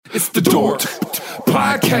It's the Dork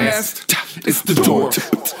Podcast. It's the Dork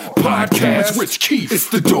Podcast. Rich Keefe. It's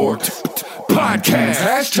the Dork Podcast.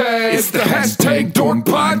 Hashtag. It's the hashtag Dork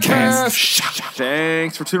Podcast.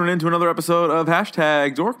 Thanks for tuning in to another episode of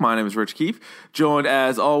Hashtag Dork. My name is Rich Keefe, joined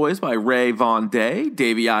as always by Ray Von Day,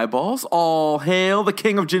 Davey Eyeballs. All hail the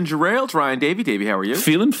king of ginger ale. It's Ryan Davey. Davey, how are you?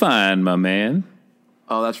 Feeling fine, my man.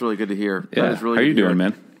 Oh, that's really good to hear. Yeah. That is really how good you to hear. doing,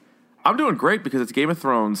 man? I'm doing great because it's Game of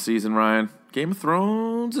Thrones season, Ryan. Game of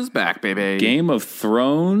Thrones is back, baby. Game of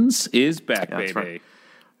Thrones is back, That's baby. right.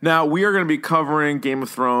 Now, we are going to be covering Game of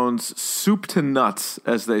Thrones soup to nuts,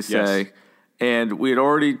 as they say. Yes. And we had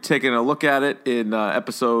already taken a look at it in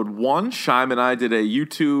episode 1. Shime and I did a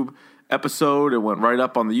YouTube episode. It went right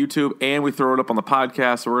up on the YouTube, and we throw it up on the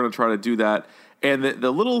podcast. So we're going to try to do that. And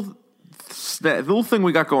the little thing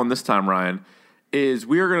we got going this time, Ryan, is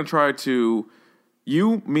we are going to try to,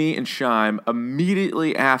 you, me, and Shime,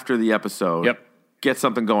 immediately after the episode, Yep. get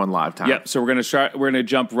something going live time. Yep. So we're gonna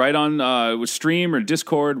jump right on with Stream or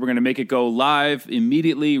Discord. We're gonna make it go live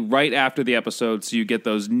immediately right after the episode, so you get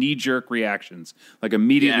those knee-jerk reactions, like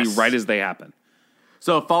immediately Yes. right as they happen.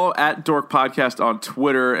 So follow at Dork Podcast on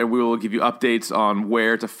Twitter, and we will give you updates on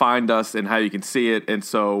where to find us and how you can see it. And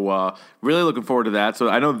so really looking forward to that. So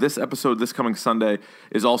I know this episode, this coming Sunday,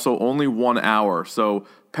 is also only 1 hour. So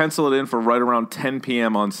pencil it in for right around 10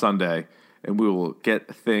 p.m. on Sunday, and we will get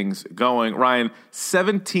things going. Ryan,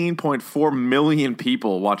 17.4 million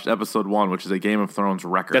people watched episode 1, which is a Game of Thrones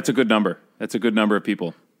record. That's a good number. That's a good number of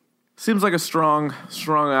people. Seems like a strong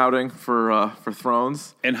outing for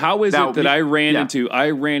Thrones. And how is Now, it that I ran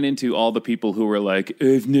into all the people who were like,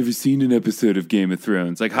 I've never seen an episode of Game of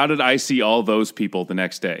Thrones. Like, how did I see all those people the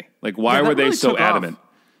next day? Like, why Yeah, that were they really so took off. adamant?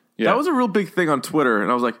 Yeah. That was a real big thing on Twitter, and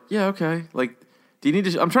I was like, yeah, okay. Like, do you need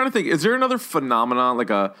to... I'm trying to think, is there another phenomenon, like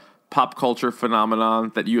a pop culture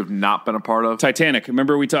phenomenon that you have not been a part of? Titanic.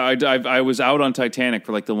 Remember I was out on Titanic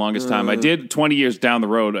for like the longest time. I did 20 years down the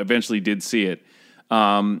road. I eventually did see it.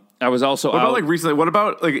 I was also What out. about like recently? What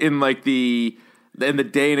about like in the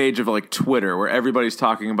day and age of like Twitter, where everybody's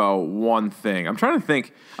talking about one thing? I'm trying to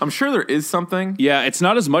think. I'm sure there is something. Yeah, it's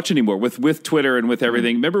not as much anymore with Twitter and with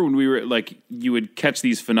everything. Remember when we were like, you would catch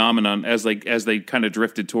these phenomenon as they kind of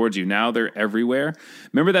drifted towards you. Now they're everywhere.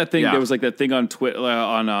 Remember that thing? Yeah. There was like that thing on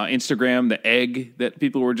Instagram, the egg that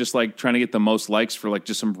people were just like trying to get the most likes for like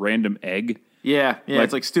just some random egg. Yeah. Like,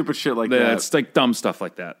 it's like stupid shit like that. It's like dumb stuff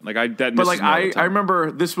like that. Like But like I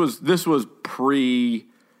remember this was pre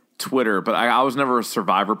Twitter, but I was never a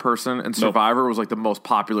Survivor person, and Survivor was like the most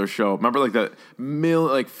popular show. Remember,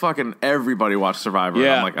 like fucking everybody watched Survivor.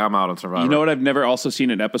 Yeah. I'm like, I'm out on Survivor. You know what I've never also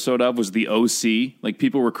seen an episode of was the OC. Like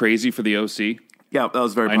people were crazy for the OC. Yeah, that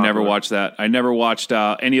was very I popular. never watched that. I never watched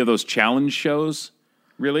any of those challenge shows.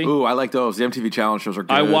 Really? Ooh, I like those. The MTV challenge shows are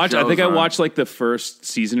good. I think I shows, watched like the first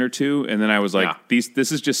season or two, and then I was like, Yeah.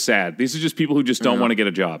 this is just sad. These are just people who just don't want to get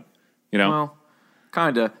a job. You know? Well,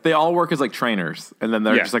 kind of. They all work as like trainers, and then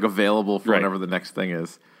they're Yeah. just like available for Right. whatever the next thing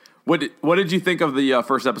is. What did you think of the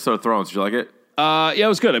first episode of Thrones? Did you like it? Yeah, it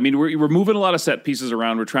was good. I mean, we're moving a lot of set pieces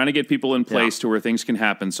around. We're trying to get people in place to where things can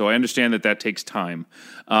happen. So I understand that takes time.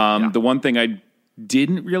 The one thing I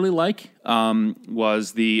didn't really like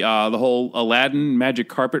was the whole Aladdin magic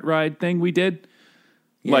carpet ride thing we did.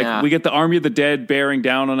 Like Yeah. we get the army of the dead bearing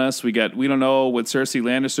down on us. We don't know what Cersei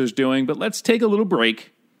Lannister's doing, but let's take a little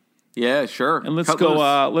break Yeah, sure. and let's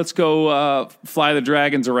go fly the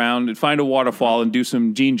dragons around and find a waterfall and do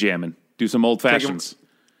some gene jamming, do some old fashions.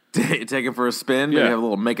 Take him for a spin. Maybe Yeah. have a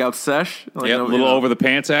little makeout sesh. Like, Yeah, a you little know. over the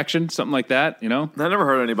pants action, something like that. You know, That never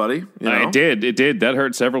hurt anybody. You know? It did. That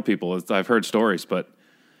hurt several people. I've heard stories, but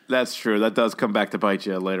That's true. That does come back to bite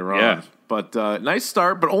you later on. Yeah. But nice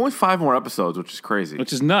start, but only 5 more episodes, which is crazy.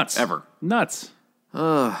 which is nuts. Ever. Nuts.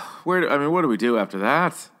 What do we do after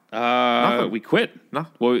that? We quit. No,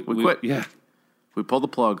 Well, we quit. Yeah, We pull the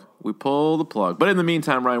plug. But in the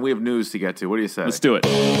meantime, Ryan, we have news to get to. What do you say? let's do it.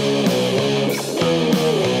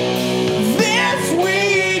 This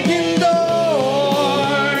week in Dork.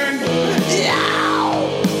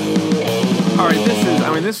 All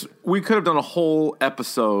right, we could have done a whole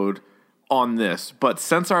episode on this, but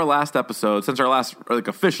since our last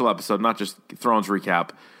official episode, not just Thrones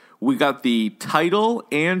recap, we got the title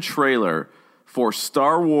and trailer for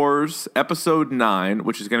Star Wars Episode 9,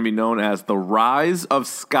 which is going to be known as The Rise of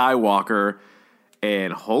Skywalker,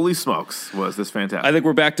 and holy smokes, was this fantastic. I think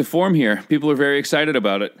we're back to form here. People are very excited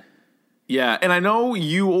about it. Yeah, and I know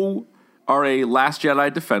you are a Last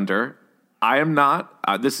Jedi defender. I am not.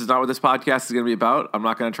 This is not what this podcast is going to be about. I'm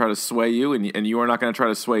not going to try to sway you, and you are not going to try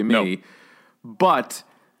to sway me. No. But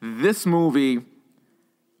this movie,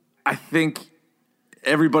 I think,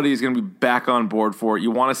 everybody is going to be back on board for it. You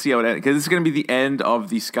want to see how it ends because it's going to be the end of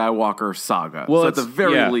the Skywalker saga. Well, so at the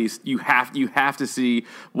very least, you have to see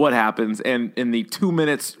what happens. And in the 2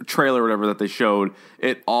 minutes trailer, or whatever that they showed,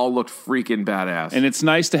 it all looked freaking badass. And it's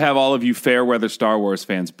nice to have all of you fair weather Star Wars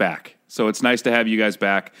fans back. So it's nice to have you guys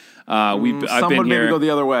back. I've been would here. maybe go the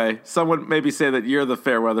other way. Some would maybe say that you're the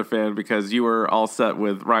fair weather fan because you were all set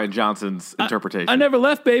with Rian Johnson's interpretation. I never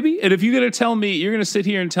left, baby. And if you're going to tell me, you're going to sit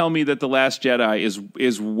here and tell me that The Last Jedi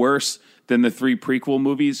is worse than the 3 prequel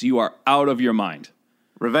movies, you are out of your mind.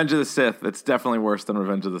 Revenge of the Sith, it's definitely worse than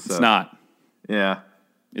Revenge of the Sith. It's not. Yeah.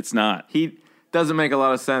 It's not. He doesn't make a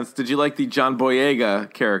lot of sense. Did you like the John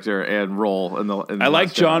Boyega character and role in the I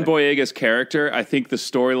like John Jedi? Boyega's character. I think the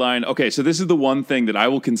storyline... Okay, so this is the one thing that I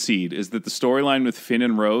will concede, is that the storyline with Finn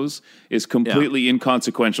and Rose is completely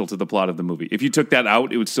inconsequential to the plot of the movie. If you took that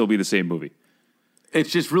out, it would still be the same movie.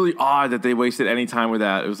 It's just really odd that they wasted any time with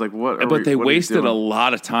that. It was like, what? But they wasted a a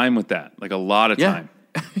lot of time with that. Like, a lot of time.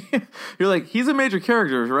 You're like, he's a major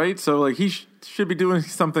character, right? So, like, he should be doing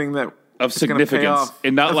something that of significance.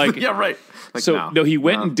 And not like... yeah, right. Like, no, he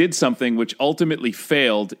went and did something which ultimately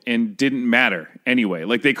failed and didn't matter anyway.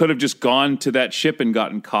 Like, they could have just gone to that ship and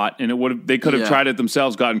gotten caught, and they could have tried it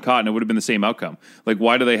themselves, gotten caught, and it would have been the same outcome. Like,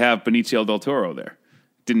 why do they have Benicio del Toro there?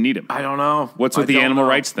 Didn't need him. I don't know. What's with the animal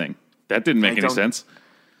rights thing? That didn't make any sense.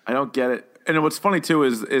 I don't get it. And what's funny, too,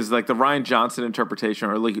 is like the Rian Johnson interpretation,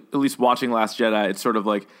 or like at least watching Last Jedi, it's sort of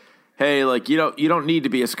like, hey, like, you don't need to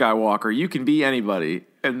be a Skywalker. You can be anybody.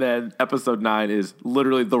 And then Episode 9 is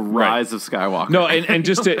literally the rise of Skywalker. No, and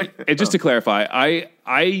just to clarify,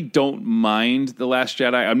 I don't mind The Last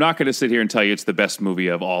Jedi. I'm not going to sit here and tell you it's the best movie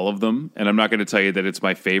of all of them, and I'm not going to tell you that it's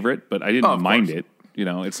my favorite, but I didn't mind it. You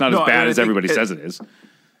know, it's not as bad as everybody says it is.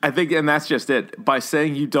 I think, and that's just it. By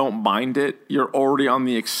saying you don't mind it, you're already on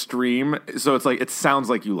the extreme. So it's like, it sounds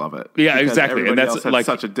like you love it. Yeah, exactly. And that's like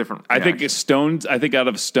such a different reaction. reaction. I think out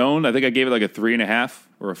of Stone, I think I gave it like a 3.5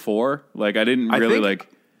 or a 4. Like, I didn't really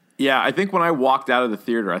Yeah, I think when I walked out of the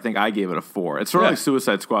theater, I think I gave it a 4. It's sort of like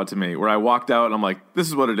Suicide Squad to me, where I walked out and I'm like, this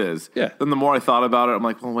is what it is. Yeah. Then the more I thought about it, I'm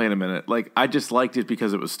like, well, wait a minute. Like, I just liked it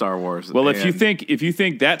because it was Star Wars. Well, if you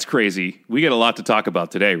think that's crazy, we get a lot to talk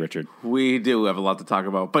about today, Richard. We do have a lot to talk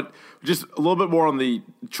about. But just a little bit more on the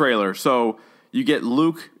trailer. So you get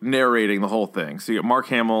Luke narrating the whole thing. So you get Mark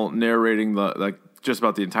Hamill narrating just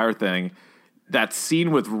about the entire thing. That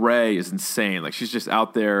scene with Rey is insane. Like, she's just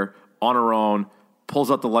out there on her own, pulls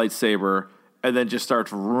out the lightsaber, and then just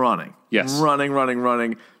starts running. Yes.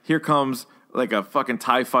 Running. Here comes like a fucking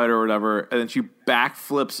TIE fighter or whatever, and then she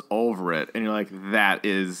backflips over it, and you're like, that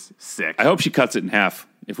is sick. I hope she cuts it in half,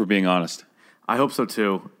 if we're being honest. I hope so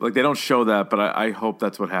too. Like, they don't show that, but I hope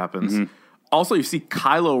that's what happens. Mm-hmm. Also, you see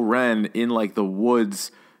Kylo Ren in like the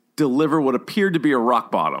woods deliver what appeared to be a rock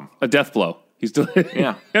bottom. A death blow. He's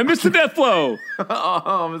yeah. I missed the death blow.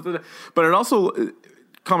 But it also...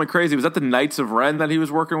 call me crazy. Was that the Knights of Ren that he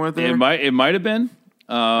was working with there? It might have been.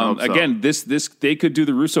 So. Again, this they could do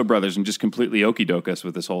the Russo brothers and just completely okey-doke us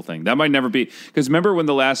with this whole thing. That might never be, because remember when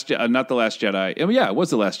not the Last Jedi. I mean, yeah, it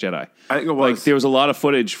was the Last Jedi. I think it was. Like, there was a lot of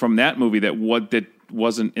footage from that movie that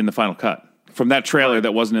wasn't in the final cut. From that trailer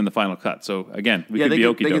that wasn't in the final cut. So again, we could be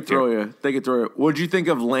okey-doke. They could throw you. What did you think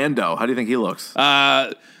of Lando? How do you think he looks?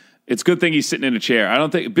 It's a good thing he's sitting in a chair. I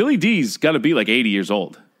don't think Billy D's got to be like 80 years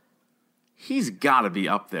old. He's got to be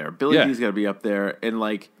up there. Billy D's got to be up there. And,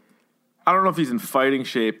 like, I don't know if he's in fighting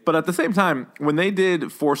shape, but at the same time, when they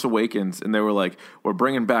did Force Awakens and they were like, we're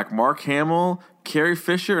bringing back Mark Hamill, Carrie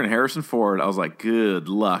Fisher, and Harrison Ford, I was like, good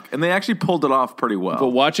luck. And they actually pulled it off pretty well. But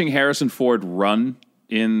watching Harrison Ford run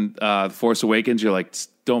in Force Awakens, you're like,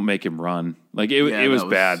 don't make him run. Like, it was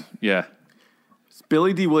bad. Yeah.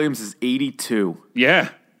 Billy D. Williams is 82. Yeah.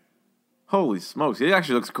 Holy smokes. He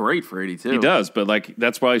actually looks great for 82. He does, but like,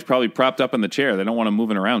 that's why he's probably propped up in the chair. They don't want him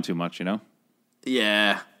moving around too much, you know?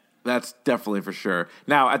 Yeah, that's definitely for sure.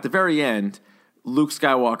 Now, at the very end, Luke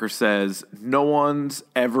Skywalker says, no one's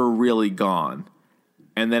ever really gone.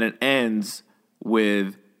 And then it ends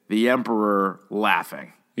with the Emperor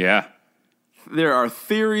laughing. Yeah. There are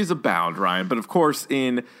theories abound, Ryan, but of course,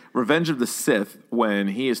 in Revenge of the Sith, when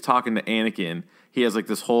he is talking to Anakin, he has like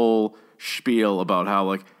this whole spiel about how,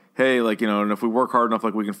 like, hey, like, you know, and if we work hard enough,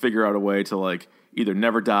 like, we can figure out a way to, like, either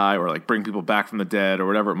never die or, like, bring people back from the dead or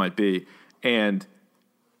whatever it might be. And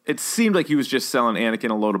it seemed like he was just selling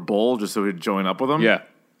Anakin a load of bull just so he'd join up with him. Yeah.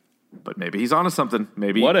 But maybe he's onto something.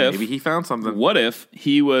 Maybe he found something. What if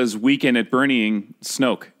he was weekend at Bernieing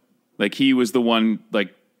Snoke? Like, he was the one,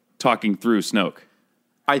 like, talking through Snoke.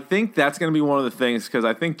 I think that's going to be one of the things, because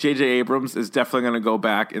I think J.J. Abrams is definitely going to go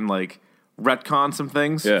back and, like, retcon some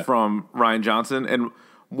things from Rian Johnson. And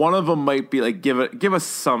one of them might be like, give us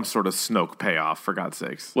some sort of Snoke payoff, for God's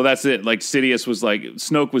sakes. Well, that's it. Like Sidious was like,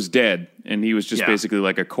 Snoke was dead, and he was just basically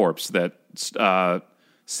like a corpse that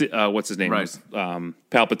what's his name? Right. Was,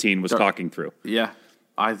 Palpatine was talking through. Yeah,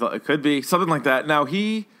 I thought it could be something like that. Now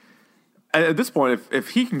at this point, if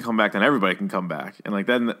he can come back, then everybody can come back, and like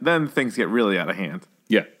then things get really out of hand.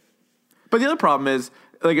 Yeah. But the other problem is,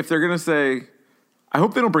 like, if they're gonna say, I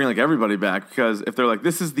hope they don't bring like everybody back, because if they're like,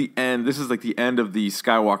 this is the end, this is like the end of the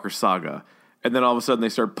Skywalker saga, and then all of a sudden they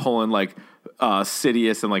start pulling like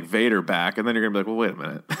Sidious and like Vader back, and then you're gonna be like, well, wait a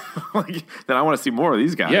minute, like, then I want to see more of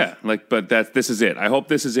these guys. Yeah, like, but this is it. I hope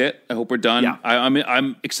this is it. I hope we're done. Yeah.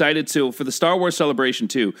 I'm excited for the Star Wars celebration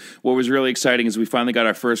too. What was really exciting is we finally got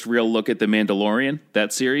our first real look at the Mandalorian,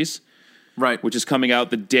 that series, right, which is coming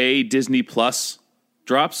out the day Disney Plus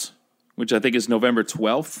drops, which I think is November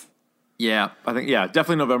 12th. Yeah, I think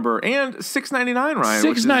definitely November, and $6.99, Ryan.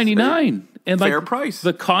 $6.99, and fair like price.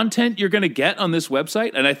 The content you're going to get on this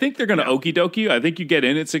website, and I think they're going to okie doke you. I think you get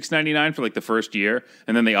in at $6.99 for like the first year,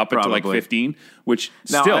 and then they up it to like $15. Which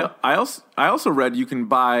now, still, I also read you can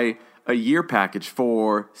buy a year package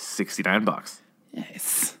for $69.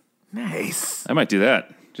 Nice. I might do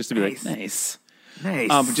that just to be like nice.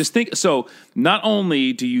 Nice. Just think. So not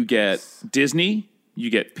only do you get Disney. You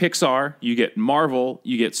get Pixar, you get Marvel,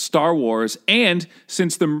 you get Star Wars, and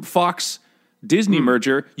since the Fox-Disney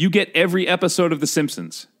merger, you get every episode of The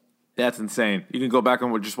Simpsons. That's insane. You can go back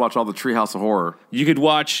and just watch all the Treehouse of Horror. You could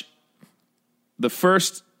watch the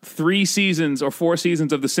first 3 seasons or 4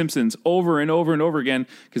 seasons of The Simpsons over and over and over again,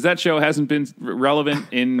 because that show hasn't been relevant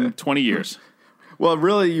in 20 years. Well,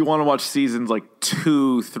 really, you want to watch seasons like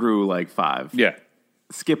 2 through like 5. Yeah.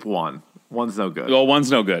 Skip 1. One's no good. Well, one's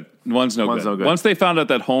no good. One's no good. Once they found out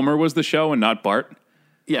that Homer was the show and not Bart,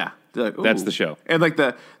 yeah, like, that's the show. And like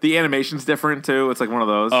the animation's different too. It's like one of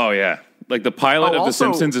those. Oh yeah, like the pilot of The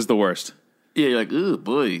Simpsons is the worst. Yeah, you're like, ooh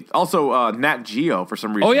boy. Also, Nat Geo for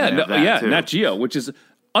some reason. Oh yeah, Nat Geo, which is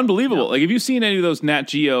unbelievable. Yeah. Like, have you seen any of those Nat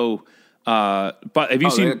Geo? But have you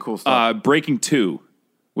seen cool stuff. Breaking 2,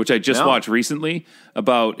 which I just watched recently?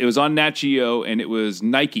 It was on Nat Geo, and it was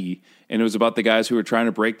Nike. And it was about the guys who were trying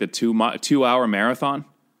to break the 2-hour marathon.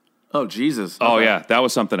 Oh, Jesus. Okay. Oh, yeah. That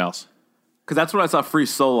was something else. Because that's what I saw Free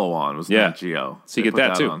Solo on, was Nat Geo. So you get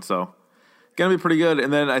that, too. On, so, going to be pretty good.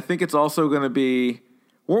 And then I think it's also going to be,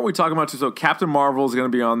 weren't we talking about, too? So Captain Marvel is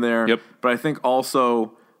going to be on there. Yep. But I think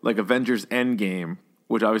also, like, Avengers Endgame,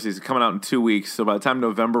 which obviously is coming out in 2 weeks. So by the time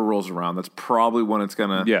November rolls around, that's probably when it's going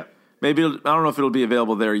to... Yeah. Maybe, I don't know if it'll be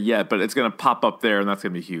available there yet, but it's going to pop up there, and that's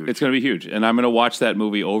going to be huge. It's going to be huge. And I'm going to watch that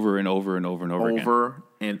movie over and over and over and over again. Over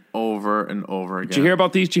and over and over again. Did you hear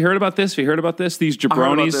about these? Did you hear about this? Have you heard about this? These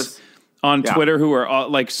jabronis on Twitter who are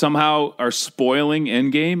like somehow are spoiling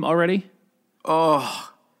Endgame already?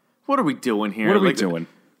 Oh, what are we doing here? What are we doing?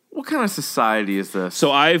 What kind of society is this? So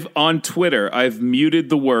on Twitter, I've muted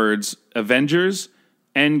the words Avengers,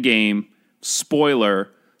 Endgame, spoiler,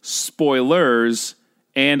 spoilers,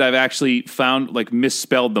 and I've actually found, like,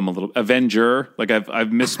 misspelled them a little. Avenger, like,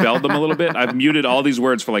 I've misspelled them a little bit. I've muted all these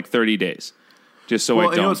words for like 30 days, just so I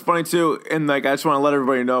don't. You know what's funny too, and like I just want to let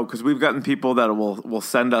everybody know, because we've gotten people that will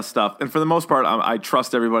send us stuff, and for the most part, I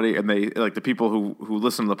trust everybody, and they like the people who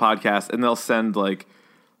listen to the podcast, and they'll send like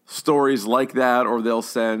stories like that, or they'll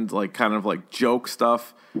send like kind of like joke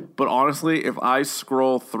stuff. But honestly, if I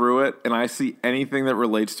scroll through it and I see anything that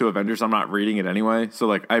relates to Avengers, I'm not reading it anyway. So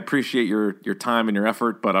like, I appreciate your time and your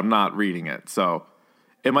effort, but I'm not reading it. So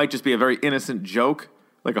it might just be a very innocent joke,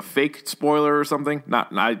 like a fake spoiler or something.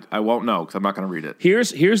 I won't know because I'm not going to read it.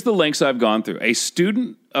 Here's the links I've gone through. A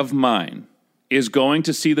student of mine is going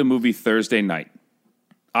to see the movie Thursday night.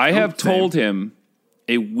 I have told him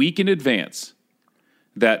a week in advance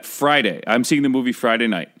that Friday, I'm seeing the movie Friday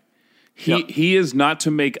night. He is not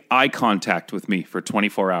to make eye contact with me for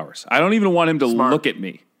 24 hours. I don't even want him to look at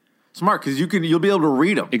me. Smart, because you'll be able to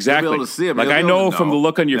read them. Exactly. You'll be able to see them. Like, I know from the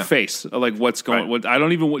look on your face, like what's going. What I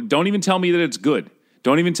don't even tell me that it's good.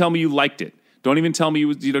 Don't even tell me you liked it. Don't even tell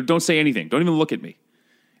me don't say anything. Don't even look at me.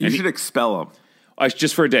 You should expel him.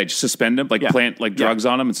 Just for a day, just suspend him, plant drugs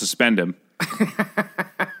on him and suspend him.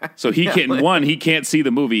 So he can't. He can't see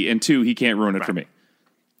the movie, and 2, he can't ruin it for me.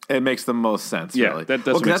 It makes the most sense, really. That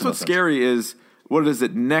does. That's what's scary is, what is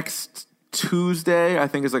it, next Tuesday, I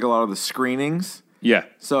think, is like a lot of the screenings. Yeah.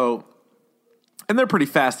 So, and they're pretty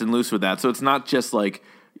fast and loose with that. So it's not just like,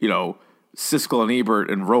 Siskel and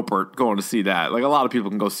Ebert and Roper going to see that. Like, a lot of people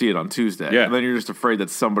can go see it on Tuesday. Yeah. And then you're just afraid that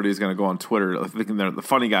somebody's going to go on Twitter thinking they're the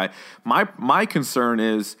funny guy. My concern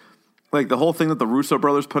is, like, the whole thing that the Russo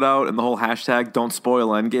brothers put out and the whole hashtag don't spoil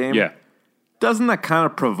Endgame. Yeah. Doesn't that kind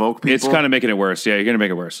of provoke people? It's kind of making it worse. Yeah, you're going to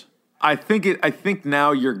make it worse. I think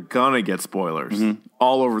now you're gonna get spoilers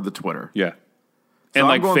all over the Twitter. Yeah. So And I'm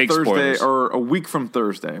like going fake Thursday spoilers. or a week from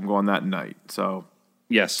Thursday. I'm going that night. So,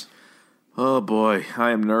 Yes. oh boy,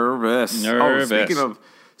 I am nervous. Nervous. Oh,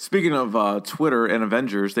 speaking of Twitter and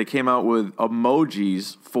Avengers, they came out with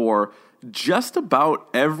emojis for just about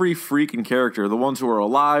every freaking character. The ones who are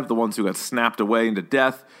alive, the ones who got snapped away into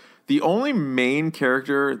death. The only main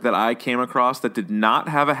character that I came across that did not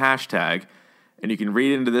have a hashtag, and you can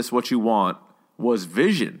read into this what you want, was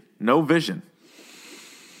Vision. No Vision.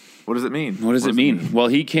 What does it mean? What does it mean? Well,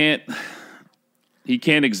 he can't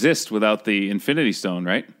exist without the Infinity Stone,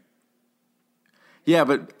 right? Yeah,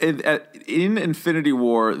 but in Infinity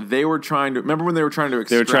War, they were trying to... Remember when they were trying to extract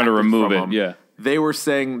They were trying to remove from it, him? yeah. They were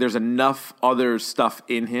saying there's enough other stuff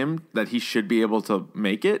in him that he should be able to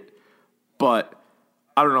make it. But,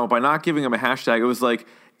 I don't know, by not giving him a hashtag, it was like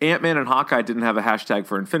Ant-Man and Hawkeye didn't have a hashtag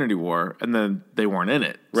for Infinity War, and then they weren't in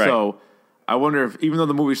it. Right. So, I wonder if, even though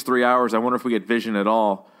the movie's 3 hours, I wonder if we get Vision at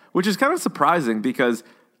all. Which is kind of surprising because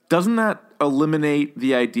doesn't that eliminate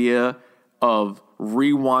the idea of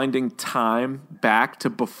rewinding time back to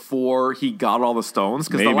before he got all the stones?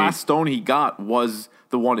 Because the Maybe. last stone he got was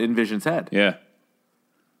the one in Vision's head. Yeah.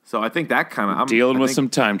 So I think that kind of... Dealing with some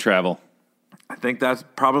time travel. I think that's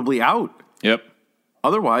probably out. Yep.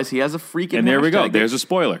 Otherwise, he has a freaking And there we go. hashtag. There's a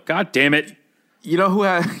spoiler. God damn it. You know who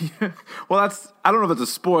had... well, that's... I don't know if it's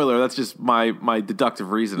a spoiler. That's just my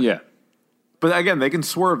deductive reasoning. Yeah. But again, they can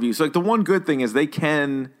swerve you. So like the one good thing is they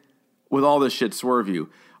can, with all this shit, swerve you.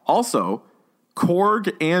 Also,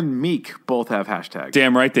 Korg and Meek both have hashtags.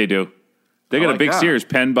 Damn right they do. They got like a big that. series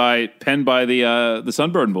penned by the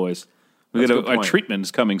Sunburn Boys. We That's got a good a point. treatment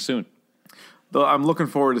is coming soon. Though I'm looking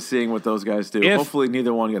forward to seeing what those guys do. If- Hopefully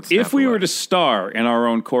neither one gets If snapped we away. were to star in our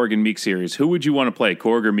own Korg and Meek series, who would you want to play,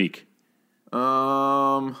 Korg or Meek?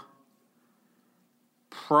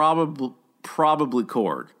 Probably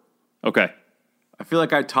Korg. Okay. I feel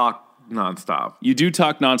like I talk nonstop. You do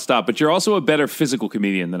talk nonstop, but you're also a better physical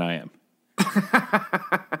comedian than I am.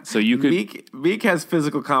 So you could... Meek has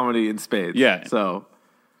physical comedy in spades. Yeah. So,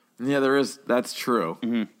 yeah, there is. That's true.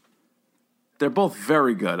 Mm-hmm. They're both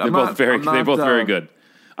very good. They're both very good.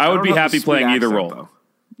 I would don't be have the happy sweet playing either accent, role. though.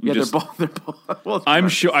 Yeah, Just- they're both. Well,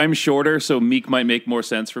 I'm shorter, so Meek might make more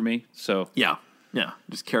sense for me. So Yeah.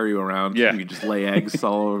 Just carry you around. Yeah. You can just lay eggs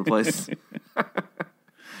all over the place.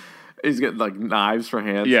 He's getting like knives for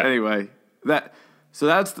hands. Yeah. Anyway, that's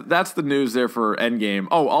the news there for Endgame.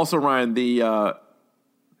 Oh, also Ryan,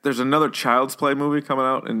 there's another Child's Play movie coming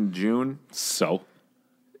out in June. so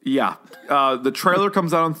Yeah. The trailer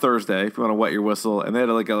comes out on Thursday if you want to wet your whistle, and they had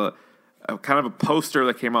like a kind of a poster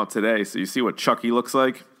that came out today, so you see what Chucky looks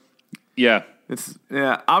like. yeah.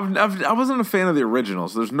 I wasn't a fan of the original,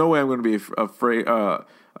 so there's no way I'm going to be afraid.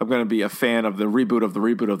 I'm going to be a fan of the reboot of the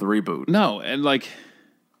reboot of the reboot. No, and like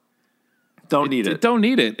Don't need it. don't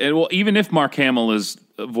need it. And well, even if Mark Hamill is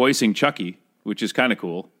voicing Chucky, which is kind of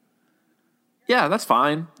cool. Yeah, that's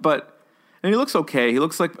fine. And he looks okay. He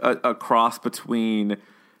looks like a cross between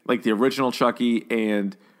like the original Chucky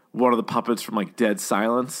and one of the puppets from like Dead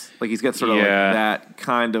Silence. Like he's got sort of like Yeah. that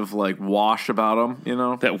kind of like wash about him, you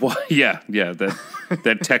know?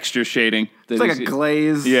 That texture shading. It's like a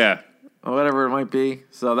glaze. Yeah. Or whatever it might be.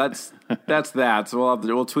 So that's that. So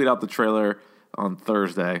we'll tweet out the trailer on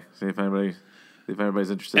Thursday. See if anybody's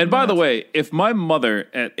interested. And by the way, if my mother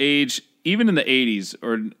at age, even in the 80s,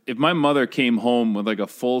 or if my mother came home with like a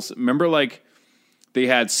full, remember like they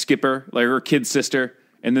had Skipper, like her kid sister,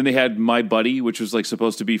 and then they had My Buddy, which was like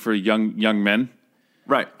supposed to be for young men.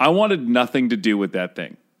 right? I wanted nothing to do with that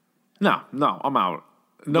thing. No, I'm out.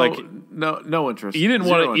 No, Like- no interest. You didn't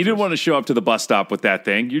Zero want to. You didn't interest. want to show up to the bus stop with that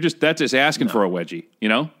thing. That's just asking for a wedgie, you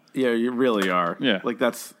know. Yeah, you really are. Yeah. like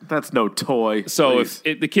that's no toy. So please.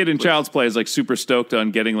 if the kid in Child's Play is like super stoked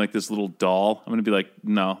on getting like this little doll, I'm gonna be like,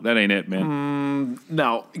 no, that ain't it, man.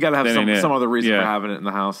 No, you got to have That ain't it. some other reason Yeah. for having it in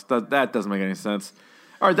the house. That doesn't make any sense.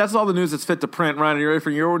 All right, that's all the news that's fit to print. Ryan, are you ready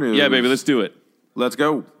for your news? Yeah, baby, let's do it. Let's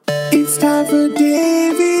go. It's time for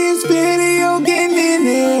Davey's Video Game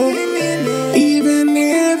Minute. Even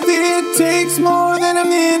if it takes more than a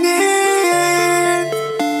minute.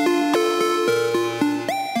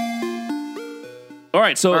 All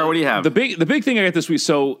right, so All right, what do you have? The big thing I got this week.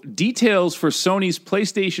 So details for Sony's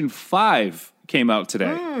PlayStation 5 came out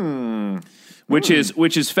today, which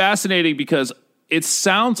is fascinating because it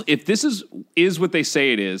sounds, if this is what they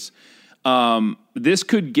say it is, this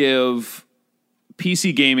could give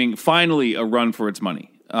PC gaming finally a run for its money.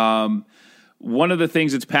 One of the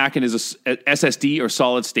things it's packing is a SSD or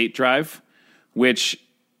solid state drive, which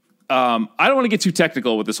I don't want to get too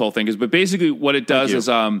technical with this whole thing, but basically what it does is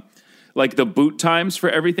like the boot times for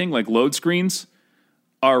everything, like load screens,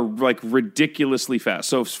 are like ridiculously fast.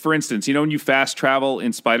 So, for instance, you know when you fast travel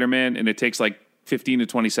in Spider-Man and it takes like 15 to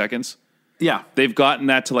 20 seconds? Yeah. They've gotten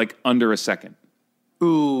that to like under a second.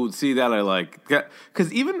 Ooh, see that I like.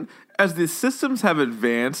 Because even as the systems have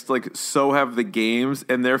advanced, like so have the games,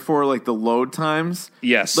 and therefore like the load times.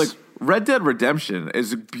 Yes. Like Red Dead Redemption,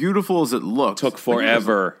 as beautiful as it looks, Took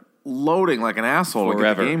forever. Loading like an asshole to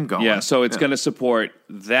get the game going. Yeah, so it's going to support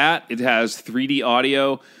that. It has 3D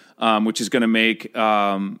audio, which is going to make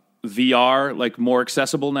VR like more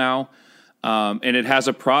accessible now. And it has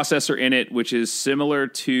a processor in it which is similar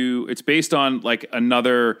to, it's based on like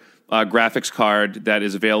another graphics card that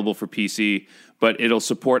is available for PC, but it'll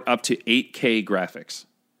support up to 8K graphics.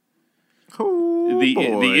 Oh,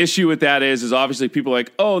 The issue with that is obviously people are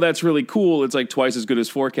like, oh, that's really cool. It's like twice as good as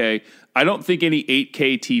 4K. I don't think any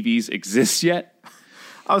 8K TVs exist yet.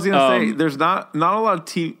 I was gonna say there's not a lot of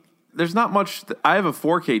TV. There's not much. I have a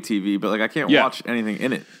 4K TV, but like I can't watch anything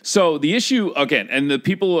in it. So the issue again, and the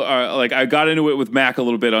people are like, I got into it with Mac a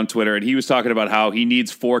little bit on Twitter, and he was talking about how he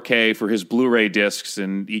needs 4K for his Blu-ray discs,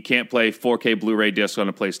 and he can't play 4K Blu-ray discs on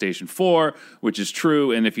a PlayStation 4, which is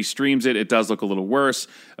true. And if he streams it, it does look a little worse.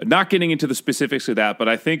 Not getting into the specifics of that, but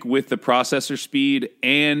I think with the processor speed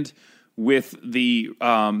and with the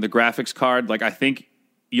graphics card, like I think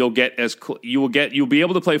you'll be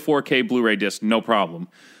able to play 4K Blu-ray disc, no problem.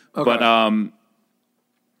 Okay.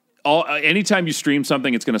 But anytime you stream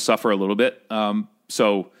something, it's going to suffer a little bit.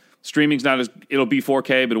 So streaming's it'll be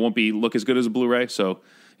 4K, but it won't look as good as a Blu-ray. So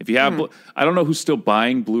if you have, I don't know who's still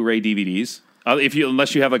buying Blu-ray DVDs,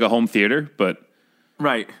 unless you have like a home theater, but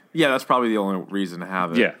right, yeah, that's probably the only reason to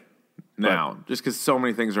have it. Yeah, now just because so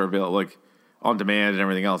many things are available, like on demand and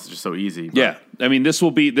everything else, is just so easy. But. Yeah, I mean, this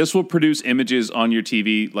will produce images on your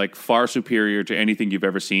TV like far superior to anything you've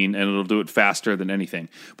ever seen, and it'll do it faster than anything.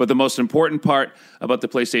 But the most important part about the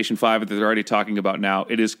PlayStation 5 that they're already talking about now,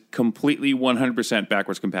 it is completely 100%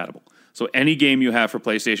 backwards compatible. So any game you have for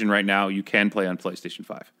PlayStation right now, you can play on PlayStation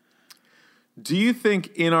 5. Do you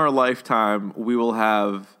think in our lifetime we will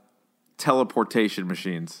have teleportation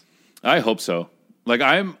machines? I hope so. Like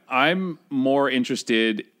I'm more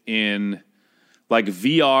interested in like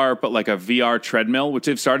VR, but like a VR treadmill, which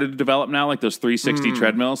they've started to develop now, like those 360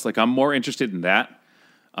 treadmills. Like I'm more interested in that.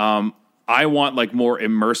 I want like more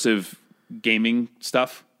immersive gaming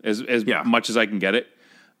stuff as much as I can get it.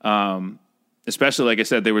 Especially, like I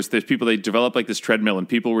said, there's people, they developed like this treadmill and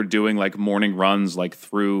people were doing like morning runs like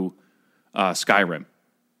through Skyrim,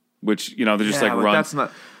 which, you know, they're just like run. That's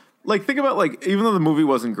not... Like, think about, like, even though the movie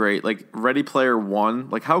wasn't great, like, Ready Player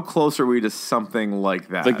One, like, how close are we to something like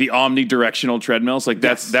that? Like the omnidirectional treadmills? Like,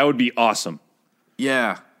 that would be awesome.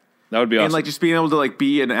 Yeah. That would be awesome. And, like, just being able to, like,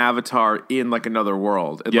 be an avatar in, like, another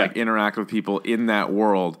world and, like, interact with people in that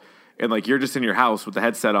world. And, like, you're just in your house with the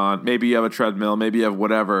headset on. Maybe you have a treadmill. Maybe you have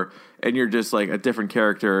whatever. And you're just, like, a different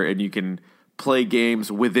character. And you can play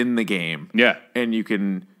games within the game. Yeah. And you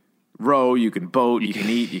can... row, you can boat, you can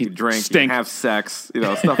eat, you can drink, you can have sex, you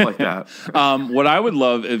know, stuff like that. What I would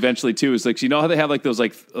love eventually too is like, you know how they have like those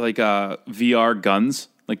like VR guns,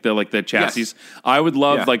 like the chassis. Yes. I would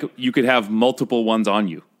love like you could have multiple ones on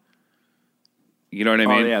you. You know what I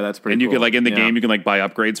mean? Oh yeah, that's pretty. And you cool. could like in the game, you can like buy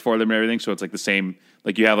upgrades for them and everything. So it's like the same.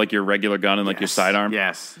 Like you have like your regular gun and like your sidearm.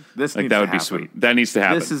 Yes, this like that would be sweet. That needs to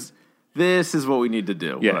happen. This is what we need to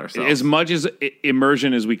do. Yeah, with ourselves. As much as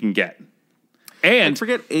immersion as we can get. And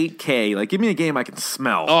forget 8K. Like, give me a game I can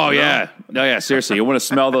smell. Oh, yeah. No, yeah, seriously. You want to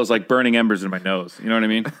smell those, like, burning embers in my nose. You know what I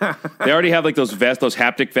mean? They already have, like, those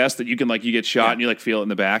haptic vests that you can, like, you get shot and you, like, feel it in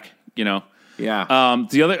the back, you know? Yeah.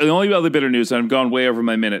 The only other bit of news, and I'm going way over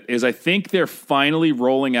my minute, is I think they're finally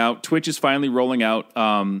rolling out, Twitch is finally rolling out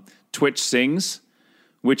Twitch Sings,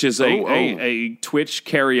 which is a Twitch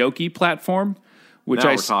karaoke platform, which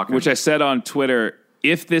I said on Twitter,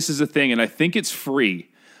 if this is a thing, and I think it's free,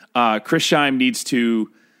 Chris Scheim needs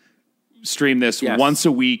to stream this once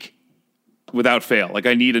a week without fail. Like,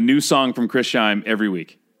 I need a new song from Chris Scheim every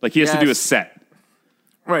week. Like, he has to do a set.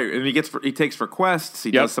 Right, and he takes requests.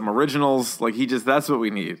 He does some originals. Like, that's what we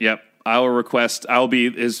need. Yep. I will request. I will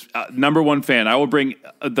be his number one fan. I will bring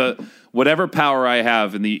whatever power I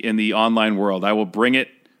have in the online world. I will bring it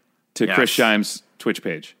to Chris Scheim's Twitch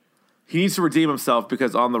page. He needs to redeem himself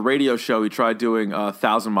because on the radio show he tried doing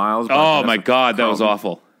 1,000 Miles. Oh my God, that was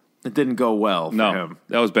awful. It didn't go well for him.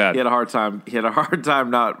 That was bad. He had a hard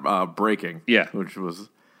time not breaking. Yeah, which was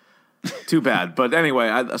too bad. But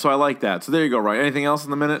anyway, so I like that. So there you go. Right. Anything else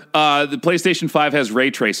in the minute? The PlayStation 5 has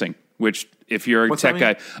ray tracing, which if you're a tech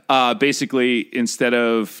guy, basically instead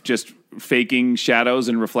of just faking shadows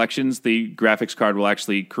and reflections, the graphics card will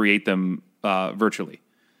actually create them virtually.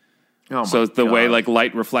 Oh so my the way God. like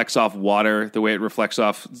light reflects off water, the way it reflects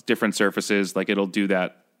off different surfaces, like it'll do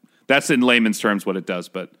that. That's in layman's terms what it does,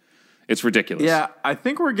 but it's ridiculous. Yeah, I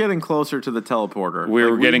think we're getting closer to the teleporter.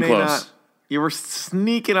 We're getting may close. You were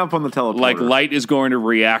sneaking up on the teleporter. Like light is going to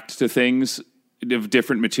react to things of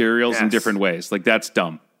different materials in Yes. different ways. Like that's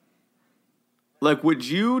dumb. Like, would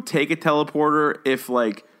you take a teleporter if,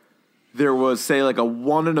 like, there was, say, like a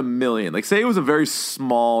 1 in a million? Like, say it was a very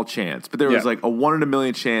small chance, but there was, Yeah. like, a 1 in a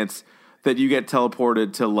million chance that you get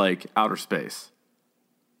teleported to, like, outer space.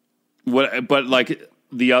 What? But like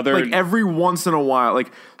the other, Like, every once in a while,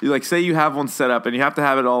 like say you have one set up and you have to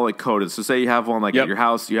have it all, like, coded. So, say you have one, like, Yep. at your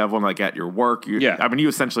house, you have one, like, at your work. Yeah. I mean, you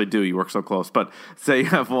essentially do. You work so close. But say you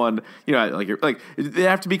have one, you know, like they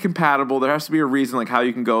have to be compatible. There has to be a reason, like, how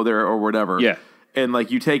you can go there or whatever. Yeah. And,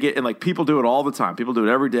 like, you take it, and, like, people do it all the time. People do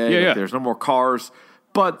it every day. Yeah, Like, yeah. There's no more cars.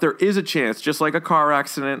 But there is a chance, just like a car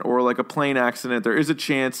accident or, like, a plane accident, there is a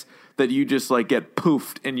chance that you just, like, get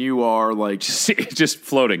poofed and you are, like, just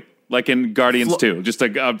floating, like in Guardians 2, just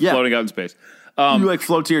like Yeah. floating out in space. you, like,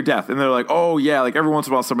 float to your death. And they're like, oh, yeah, like, every once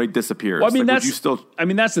in a while somebody disappears. Well, I mean, like, that's would you still... I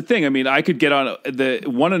mean, that's the thing. I mean, I could get on the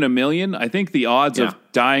 1 in a million. I think the odds Yeah. of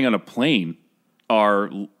dying on a plane are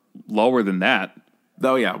lower than that.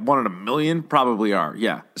 Oh, yeah, 1 in a million probably are.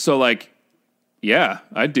 Yeah, So, like, yeah,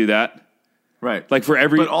 I'd do that. right. Like for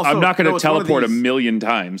every, But also- I'm not going no, to it's one of teleport a these- million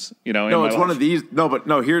times. You know, No, it's one of these. No, but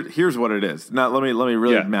no. Here's what it is. Now, let me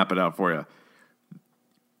really Yeah. map it out for you.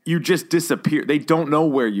 You just disappear. They don't know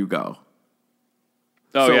where you go.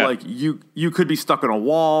 Oh So yeah, like you could be stuck on a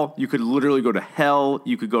wall. You could literally go to hell.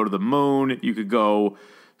 You could go to the moon. You could go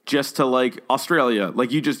just to like Australia. Like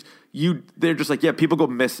they're just like, yeah, people go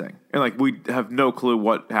missing, and like we have no clue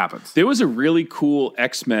what happens. there was a really cool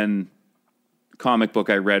X-Men comic book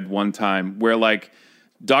I read one time where like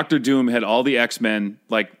Doctor Doom had all the X-Men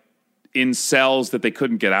like in cells that they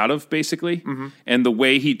couldn't get out of, basically. Mm-hmm. And the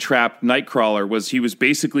way he trapped Nightcrawler was he was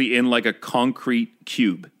basically in like a concrete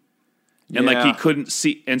cube. And like he Yeah. couldn't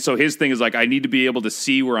see. And so his thing is like, I need to be able to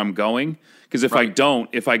see where I'm going. Because if I Right. don't,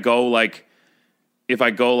 if I go like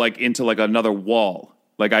into like another wall,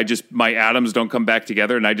 like my atoms don't come back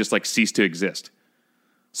together and I just like cease to exist.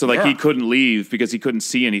 So like he Yeah. couldn't leave because he couldn't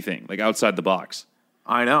see anything like outside the box.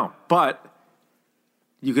 I know, but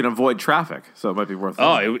you can avoid traffic, so it might be worth it.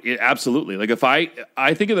 Oh, absolutely. Like if I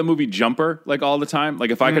think of the movie Jumper like all the time.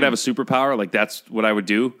 Like if I could have a superpower, like that's what I would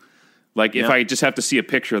do. Like if Yeah. I just have to see a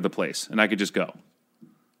picture of the place and I could just go.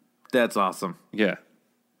 That's awesome. Yeah.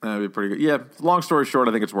 That'd be pretty good. Yeah, long story short,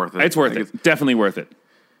 I think it's worth it. It's worth I think it. Definitely worth it.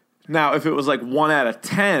 Now, if it was like 1 out of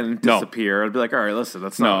 10 No. disappear, I'd be like, all right, listen,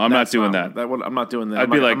 that's No, not. I'm not that's doing that. I'm not doing that. I'd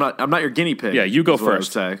be like- I'm not your guinea pig. Yeah, you go is what I would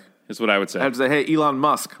first. say. Is what I would say. I have to say, hey, Elon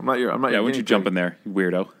Musk, I'm not your. Yeah, your why don't guinea you jump pig. in there, you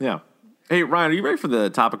weirdo? Yeah. Hey, Ryan, are you ready for the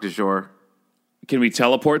topic du jour? Can we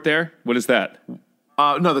teleport there? What is that?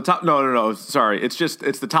 No, no. Sorry, it's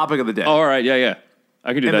the topic of the day. Oh, all right, yeah.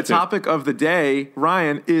 I can do and that the too. topic of the day,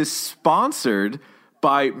 Ryan, is sponsored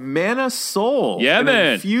by Mana Soul, Yeah, an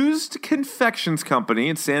man. infused confections company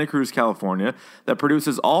in Santa Cruz, California, that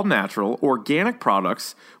produces all natural, organic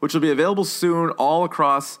products, which will be available soon all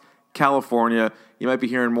across California. You might be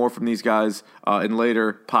hearing more from these guys in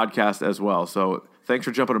later podcasts as well. So thanks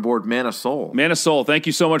for jumping aboard Mana Soul. Man of Soul, thank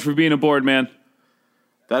you so much for being aboard, man.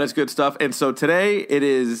 That is good stuff. And so today it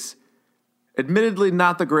is admittedly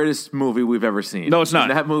not the greatest movie we've ever seen. No, it's not.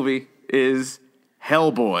 And that movie is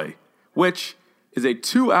Hellboy, which is a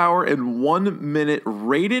 2 hour and 1 minute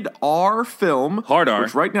rated R film. Hard R.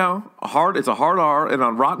 Which right now, it's a hard R. And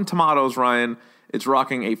on Rotten Tomatoes, Ryan, it's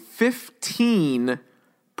rocking a 15%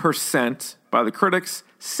 by the critics,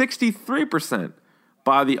 63%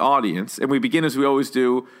 by the audience. And we begin, as we always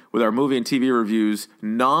do, with our movie and TV reviews,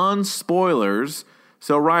 non-spoilers.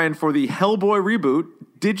 So, Ryan, for the Hellboy reboot,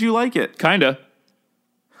 did you like it? Kinda.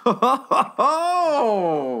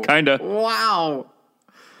 Oh! Kinda. Wow.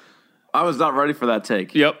 I was not ready for that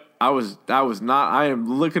take. Yep. I was not. I am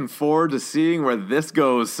looking forward to seeing where this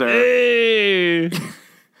goes, sir. Hey!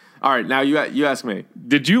 All right, now you ask me.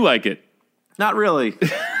 Did you like it? Not really.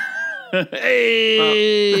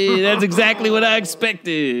 Hey! That's exactly what I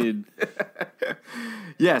expected.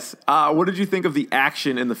 Yes. What did you think of the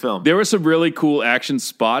action in the film? There were some really cool action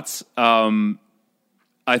spots.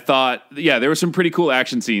 I thought, there were some pretty cool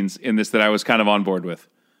action scenes in this that I was kind of on board with.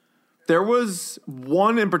 There was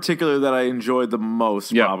one in particular that I enjoyed the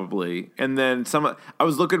most, Yep. probably, and then I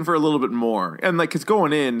was looking for a little bit more, and like, cause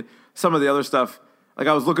going in, some of the other stuff, like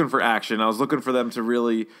I was looking for action. I was looking for them to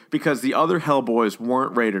really, because the other Hellboys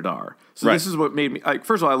weren't rated R. So Right. this is what made me, like,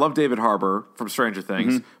 first of all, I love David Harbour from Stranger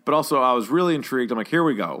Things, but also I was really intrigued. I'm like, here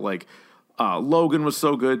we go, like. Logan was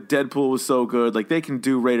so good. Deadpool was so good. Like, they can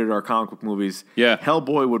do rated R comic book movies. Yeah.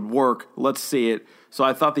 Hellboy would work. Let's see it. So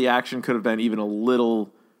I thought the action could have been even a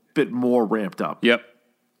little bit more ramped up. Yep.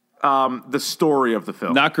 The story of the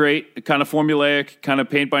film. Not great. Kind of formulaic, kind of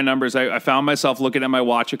paint by numbers. I found myself looking at my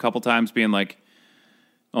watch a couple times being like,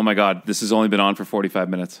 oh my God, this has only been on for 45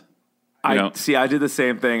 minutes. I did the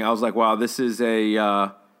same thing. I was like, wow, this is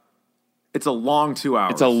it's a long 2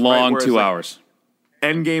 hours. It's a long 2 hours.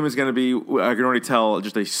 Endgame is going to be, I can already tell,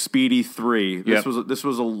 just a speedy 3. This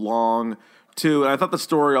was a long 2, and I thought the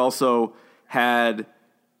story also had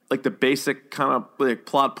like the basic kind of like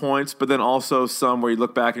plot points, but then also some where you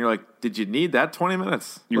look back and you're like, did you need that 20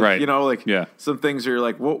 minutes? You're like, right. Some things you're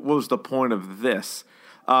like, what was the point of this?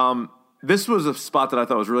 This was a spot that I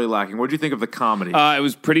thought was really lacking. What did you think of the comedy? It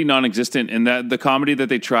was pretty non-existent, and that the comedy that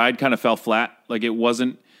they tried kind of fell flat. Like, it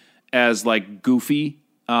wasn't as like goofy.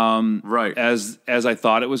 Right. As I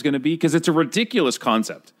thought it was going to be, because it's a ridiculous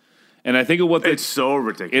concept. And I think of what it's so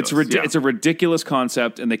ridiculous. It's a ridiculous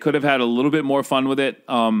concept, and they could have had a little bit more fun with it.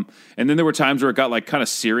 And then there were times where it got like kind of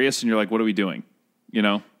serious, and you're like, what are we doing? You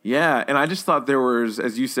know? Yeah, and I just thought there was,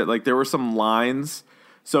 as you said, like there were some lines.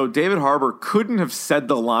 So David Harbour couldn't have said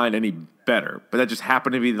the line any better, but that just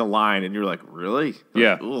happened to be the line, and you're like, really?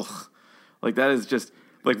 Yeah. Ugh. Like, that is just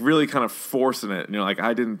like really kind of forcing it. And you're like,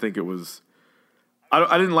 I didn't think it was.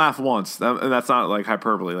 I didn't laugh once, and that's not like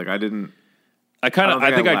hyperbole. Like, I didn't. I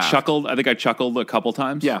think I chuckled. I think I chuckled a couple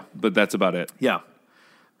times. Yeah, but that's about it. Yeah.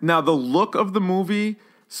 Now the look of the movie,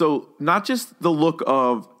 so not just the look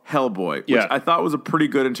of Hellboy, which I thought was a pretty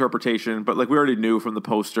good interpretation, but like we already knew from the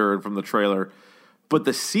poster and from the trailer. But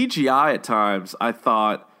the CGI at times, I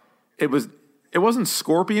thought it wasn't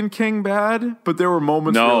Scorpion King bad, but there were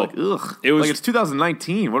moments where you're like, ugh. It was like, it's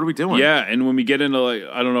 2019. What are we doing? Yeah, and when we get into, like,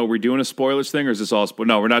 I don't know, we're doing a spoilers thing, or is this all?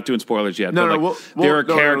 No, we're not doing spoilers yet. There are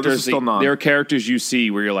characters. There are characters you see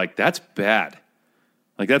where you're like, that's bad.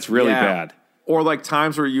 Like, that's really bad. Or like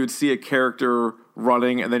times where you would see a character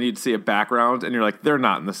running, and then you'd see a background, and you're like, they're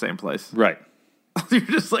not in the same place. Right. You're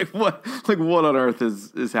just like, what? Like, what on earth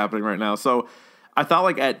is happening right now? So, I thought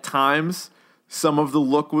like at times, some of the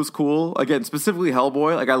look was cool. Again, specifically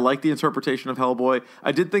Hellboy. Like, I like the interpretation of Hellboy.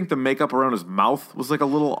 I did think the makeup around his mouth was like a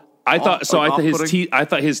little. I thought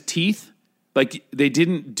his teeth, like, they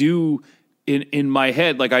didn't do in my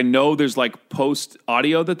head. Like, I know there's like post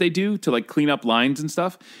audio that they do to like clean up lines and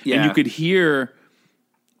stuff, and you could hear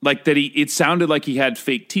like that it sounded like he had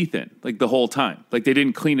fake teeth in like the whole time. Like, they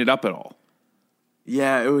didn't clean it up at all.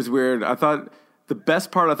 Yeah, it was weird. I thought. The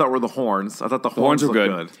best part I thought were the horns. I thought the horns were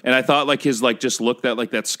good. And I thought like his like just look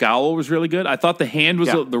that scowl was really good. I thought the hand was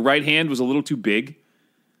the right hand was a little too big.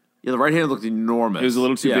 Yeah, the right hand looked enormous. It was a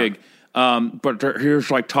little too big. But he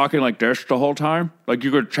was like talking like this the whole time. Like,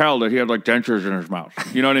 you could tell that he had like dentures in his mouth.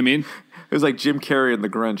 You know what I mean? It was like Jim Carrey in The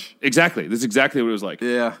Grinch. Exactly. That's exactly what it was like.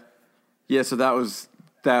 Yeah. Yeah, so that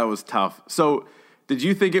was tough. So did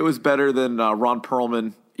you think it was better than Ron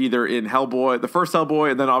Perlman? Either in Hellboy, the first Hellboy,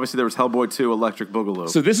 and then obviously there was Hellboy 2, Electric Boogaloo.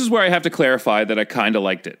 So this is where I have to clarify that I kind of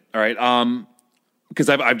liked it. All right, because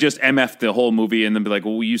I've just MF'd the whole movie and then be like,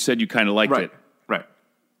 well, you said you kind of liked it. Right.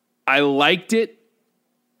 I liked it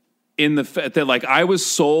in the fact that like I was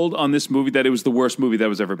sold on this movie that it was the worst movie that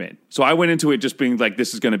was ever made. So I went into it just being like,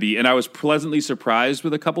 this is going to be, and I was pleasantly surprised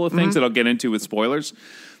with a couple of things that I'll get into with spoilers.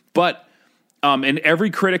 But and every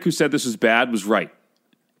critic who said this was bad was right.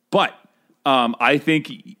 But I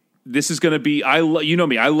think this is going to be. You know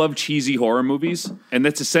me. I love cheesy horror movies, and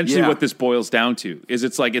that's essentially what this boils down to. Is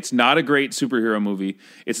it's like it's not a great superhero movie.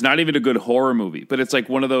 It's not even a good horror movie, but it's like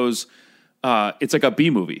one of those. It's like a B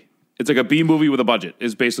movie. It's like a B movie with a budget.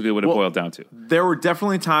 Is basically what it boiled down to. There were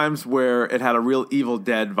definitely times where it had a real Evil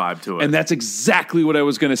Dead vibe to it, and that's exactly what I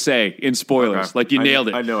was going to say in spoilers. Okay. Like you nailed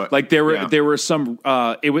it. I know it. Like there were some.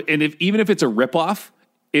 Even if it's a ripoff.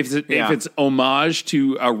 If it's homage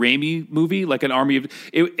to a Raimi movie, like an Army of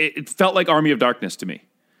it felt like Army of Darkness to me.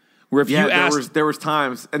 Where if you asked, there was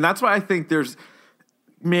times, and that's why I think there's,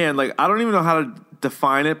 man, like I don't even know how to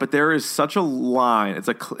define it, but there is such a line.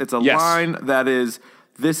 It's a line that is,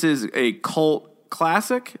 this is a cult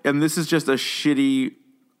classic, and this is just a shitty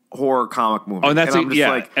horror comic movie. Oh, and that's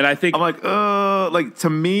and I think I'm like to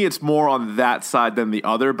me, it's more on that side than the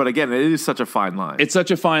other. But again, it is such a fine line. It's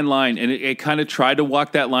such a fine line, and it kind of tried to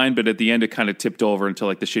walk that line, but at the end, it kind of tipped over into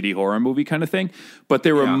like the shitty horror movie kind of thing. But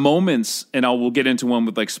there were moments, and we'll get into one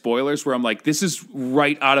with like spoilers, where I'm like, this is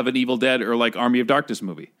right out of an Evil Dead or like Army of Darkness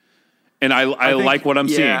movie, and I think, like what I'm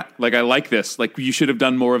seeing. Like I like this. Like you should have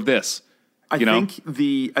done more of this. I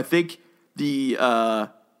think the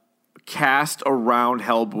cast around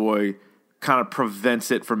Hellboy kind of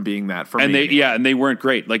prevents it from being that for and me. And they weren't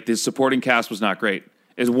great. Like the supporting cast was not great.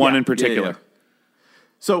 Is one in particular. Yeah.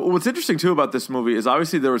 So what's interesting too about this movie is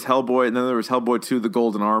obviously there was Hellboy, and then there was Hellboy 2: The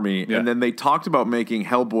Golden Army, and then they talked about making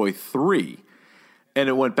Hellboy 3, and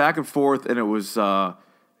it went back and forth, and it was I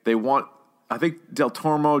think Del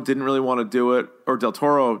Toro didn't really want to do it, or Del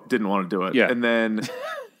Toro didn't want to do it, and then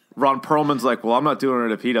Ron Perlman's like, well, I'm not doing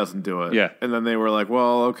it if he doesn't do it, and then they were like,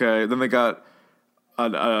 well, okay, then they got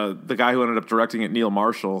the guy who ended up directing it, Neil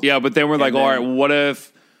Marshall, but then we're like, all right, what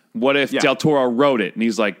if Del Toro wrote it? And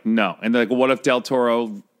he's like, no. And they're like, well, what if Del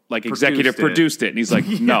Toro executive produced it? And he's like,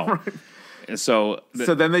 no. Right. And so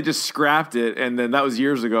then they just scrapped it, and then that was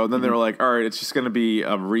years ago. And then they were like, all right, it's just going to be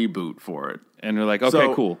a reboot for it. And they're like,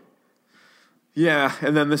 okay, cool. Yeah,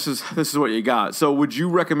 and then this is what you got. So would you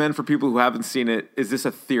recommend for people who haven't seen it, is this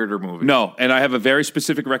a theater movie? No, and I have a very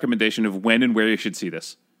specific recommendation of when and where you should see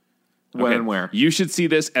this. When and where? You should see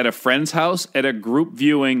this at a friend's house at a group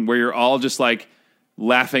viewing where you're all just like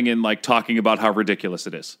laughing and like talking about how ridiculous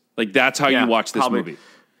it is. Like that's how you watch this movie.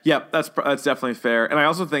 Yeah, that's definitely fair. And I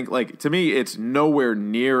also think, like, to me, it's nowhere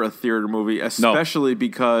near a theater movie, especially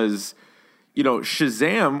because, you know,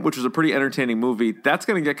 Shazam, which was a pretty entertaining movie, that's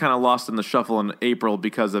going to get kind of lost in the shuffle in April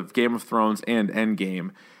because of Game of Thrones and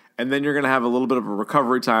Endgame. And then you're going to have a little bit of a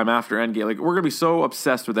recovery time after Endgame. Like, we're going to be so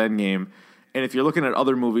obsessed with Endgame. And if you're looking at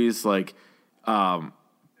other movies, like,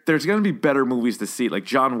 there's going to be better movies to see. Like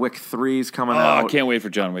John Wick 3 is coming out. I can't wait for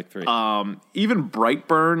John Wick 3. Even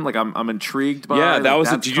Brightburn, like I'm intrigued by. Yeah, that was.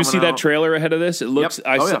 Did you see that trailer ahead of this? It looks.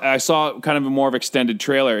 Yep. I saw kind of a more of extended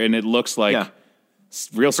trailer, and it looks like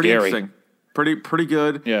real scary. Pretty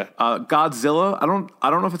good. Yeah. Godzilla. I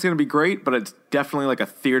don't know if it's going to be great, but it's definitely like a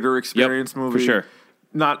theater experience movie for sure.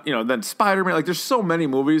 Not then Spider-Man. Like there's so many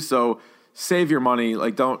movies, so save your money.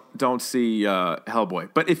 Like don't see Hellboy.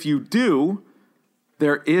 But if you do.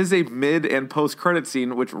 There is a mid and post credit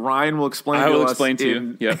scene, which Ryan will explain to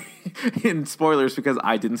you. Yep. In spoilers because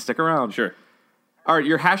I didn't stick around. Sure. All right,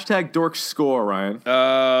 your hashtag dork score, Ryan.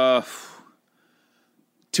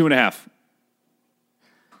 2.5.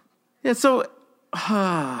 Yeah. So,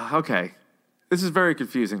 okay, this is very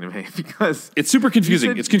confusing to me because it's super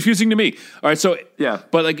confusing. It's confusing to me. All right, so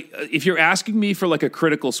but like if you're asking me for like a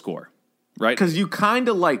critical score. Right, because you kind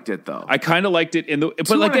of liked it, though. I kind of liked it, but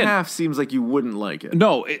 2.5 seems like you wouldn't like it.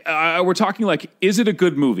 No, we're talking like, is it a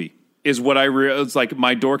good movie? Is what it's like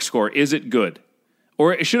my dork score. Is it good,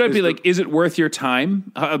 or should I be like, is it worth your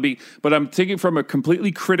time? But I'm thinking from a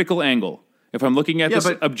completely critical angle. If I'm looking at this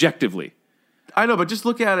objectively, I know, but just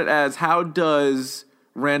look at it as how does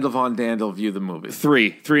Randall Von Dandel view the movie?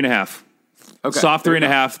 3.5. Okay, soft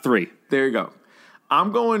 3.5. 3. There you go.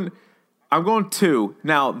 I'm going 2.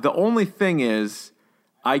 Now, the only thing is,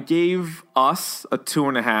 I gave Us a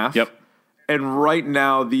 2.5. Yep. And right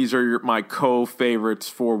now, these are my co-favorites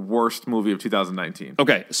for worst movie of 2019.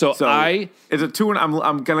 Okay, so it's a 2, and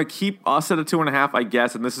I'm gonna keep Us at a 2.5, I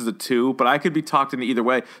guess, and this is a 2. But I could be talked into either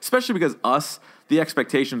way, especially because Us, the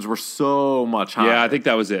expectations were so much higher. Yeah, I think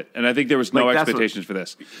that was it, and I think there was no expectations for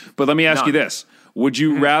this. But let me ask you this: would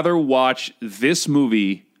you rather watch this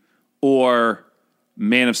movie or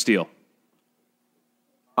Man of Steel?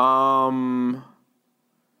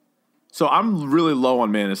 So I'm really low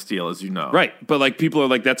on Man of Steel, as you know. Right, but like people are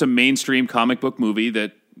like, that's a mainstream comic book movie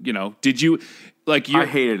that, you know, did you like I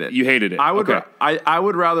hated it. You hated it. I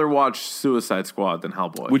would rather watch Suicide Squad than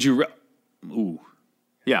Hellboy. Would you Ooh.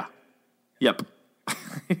 Yeah. Yep.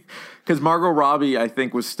 Cuz Margot Robbie I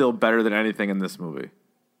think was still better than anything in this movie.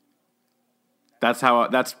 That's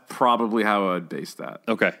probably how I would base that.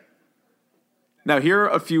 Okay. Now, here are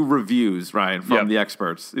a few reviews, Ryan, from the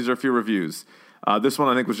experts. These are a few reviews. This one,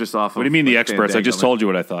 I think, was just off. What do you mean the experts? I just told you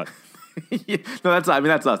what I thought. No, that's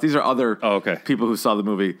us. These are other people who saw the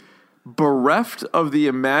movie. Bereft of the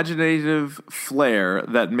imaginative flair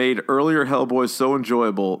that made earlier Hellboy so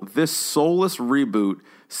enjoyable, this soulless reboot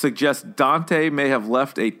suggests Dante may have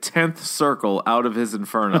left a 10th circle out of his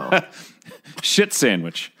inferno. Shit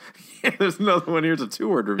sandwich. There's another one. Here's a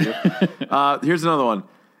 2-word review. Here's another one.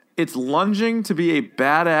 It's lunging to be a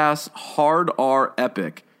badass hard R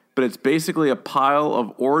epic, but it's basically a pile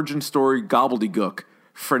of origin story gobbledygook,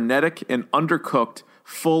 frenetic and undercooked,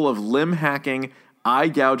 full of limb-hacking,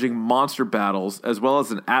 eye-gouging monster battles, as well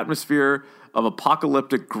as an atmosphere of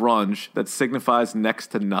apocalyptic grunge that signifies next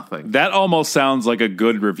to nothing. That almost sounds like a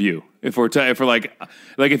good review. If I read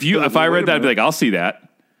that, I'd be like, I'll see that.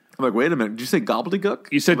 I'm like, wait a minute. Did you say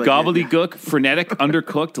gobbledygook? You said gobbledygook, frenetic,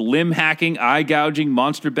 undercooked, limb hacking, eye gouging,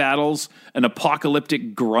 monster battles, an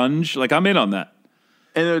apocalyptic grunge. Like, I'm in on that.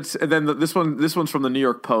 And this one's from the New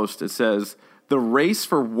York Post. It says the race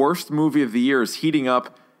for worst movie of the year is heating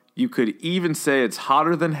up. You could even say it's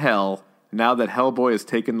hotter than hell now that Hellboy has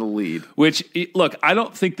taken the lead. Which, look, I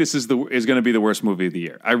don't think this is going to be the worst movie of the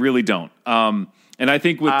year. I really don't. And I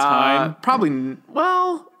think with time, probably.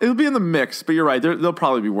 Well, it'll be in the mix. But you're right. They'll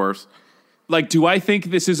probably be worse. Like, do I think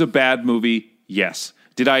this is a bad movie? Yes.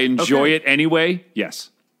 Did I enjoy it anyway?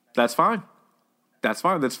 Yes. That's fine. That's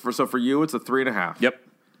fine. So for you, it's a 3.5. Yep.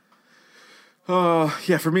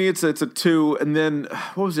 Yeah, for me, it's a 2. And then,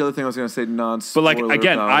 what was the other thing I was going to say? But like,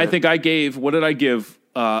 again, I think I gave, what did I give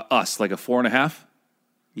Us? Like a 4.5?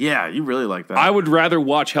 Yeah, you really like that. I would rather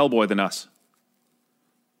watch Hellboy than Us.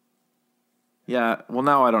 Yeah, well,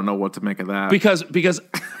 now I don't know what to make of that. Because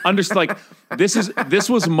like this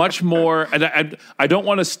was much more, and I don't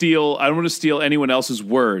want to steal anyone else's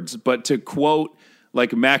words, but to quote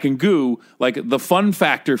like Mac and Goo, like the fun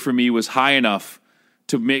factor for me was high enough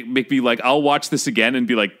to make me like, I'll watch this again and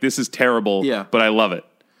be like, this is terrible, but I love it.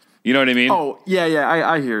 You know what I mean? Oh, yeah,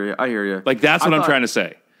 I hear you. Like, that's what I'm trying to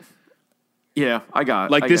say. Yeah, I got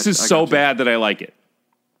it. Like, this is so bad that I like it.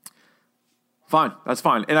 Fine, that's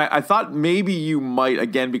fine. And I thought maybe you might,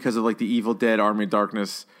 again, because of like the Evil Dead, Army of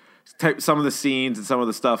Darkness, some of the scenes and some of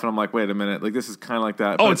the stuff, and I'm like, wait a minute, like this is kind of like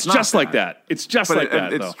that. Oh, it's just like that. It's just like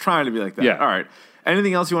that. It's trying to be like that. Yeah. All right.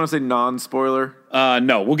 Anything else you want to say non-spoiler?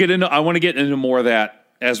 No, I want to get into more of that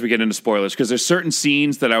as we get into spoilers, because there's certain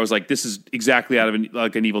scenes that I was like, this is exactly out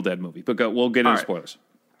of an Evil Dead movie. But we'll get into spoilers.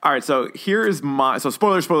 All right, so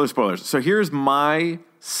spoilers. So here's my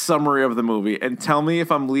summary of the movie, and tell me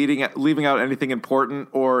if I'm leaving out anything important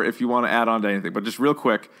or if you want to add on to anything. But just real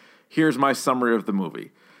quick, here's my summary of the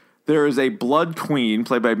movie. There is a blood queen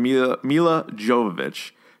played by Mila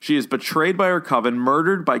Jovovich. She is betrayed by her coven,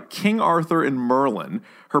 murdered by King Arthur and Merlin.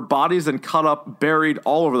 Her body is then cut up, buried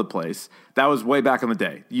all over the place. That was way back in the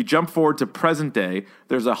day. You jump forward to present day.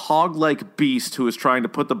 There's a hog-like beast who is trying to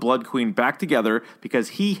put the Blood Queen back together because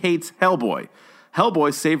he hates Hellboy.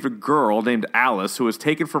 Hellboy saved a girl named Alice who was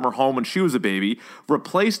taken from her home when she was a baby,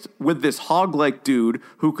 replaced with this hog-like dude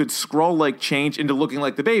who could Skrull-like change into looking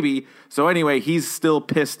like the baby. So anyway, he's still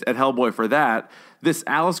pissed at Hellboy for that. This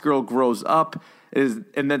Alice girl grows up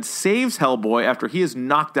and then saves Hellboy after he is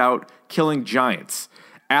knocked out, killing giants.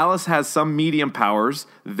 Alice has some medium powers.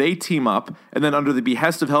 They team up, and then under the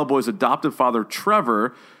behest of Hellboy's adoptive father,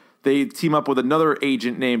 Trevor, they team up with another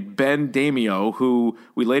agent named Ben Damio, who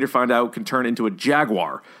we later find out can turn into a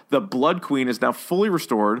jaguar. The Blood Queen is now fully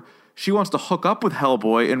restored. She wants to hook up with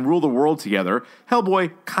Hellboy and rule the world together.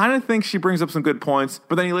 Hellboy kind of thinks she brings up some good points,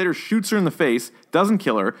 but then he later shoots her in the face, doesn't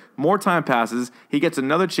kill her. More time passes. He gets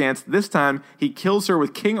another chance. This time, he kills her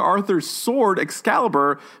with King Arthur's sword,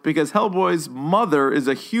 Excalibur, because Hellboy's mother is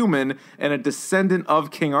a human and a descendant of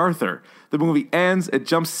King Arthur. The movie ends. It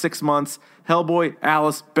jumps 6 months. Hellboy,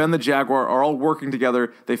 Alice, Ben the Jaguar are all working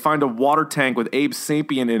together. They find a water tank with Abe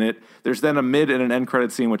Sapien in it. There's then a mid and an end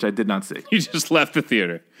credit scene, which I did not see. You just left the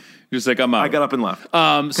theater. You're just like, I'm out. I got up and left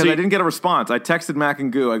because I didn't get a response. I texted Mac and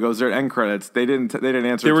Goo. I go, "Is there end credits?" They didn't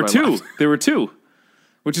answer. There were two. There were two,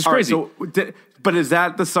 which is crazy. Right, but is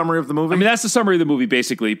that the summary of the movie? I mean, that's the summary of the movie,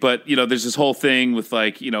 basically. But, there's this whole thing with,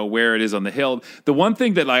 like, where it is on the hill. The one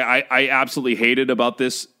thing that I absolutely hated about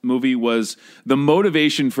this movie was the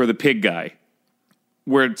motivation for the pig guy,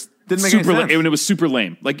 where it's didn't make any sense. And it was super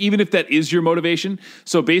lame. Like, even if that is your motivation.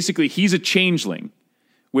 So basically, he's a changeling,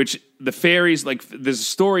 which the fairies, like, the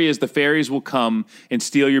story is the fairies will come and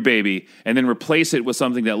steal your baby and then replace it with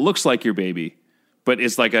something that looks like your baby, but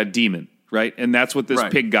it's like a demon, right? And that's what this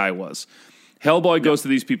pig guy was. Hellboy goes to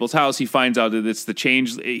these people's house. He finds out that it's a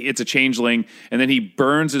changeling, and then he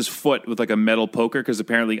burns his foot with like a metal poker because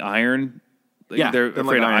apparently iron. They're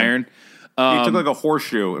afraid of iron. He took like a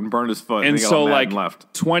horseshoe and burned his foot, and he got so all mad like and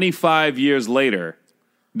left. 25 years later,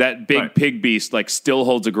 that big pig beast like still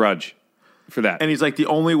holds a grudge for that. And he's like, the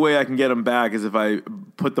only way I can get him back is if I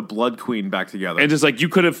put the Blood Queen back together. And just like you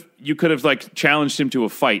could have like challenged him to a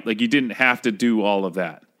fight. Like, you didn't have to do all of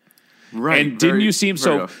that. Right. And didn't you see him?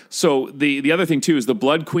 So the other thing too is the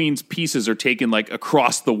Blood Queen's pieces are taken like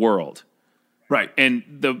across the world. Right. And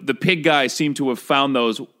the pig guy seemed to have found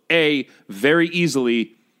those A, very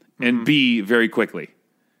easily, and B, very quickly.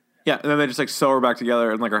 Yeah, and then they just like sew her back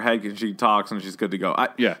together, and like her head, and she talks, and she's good to go.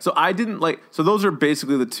 So I didn't like. So those are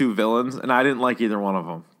basically the two villains, and I didn't like either one of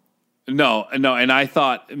them. No, and I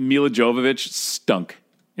thought Mila Jovovich stunk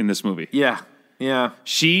in this movie. Yeah.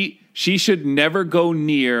 She should never go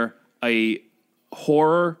near a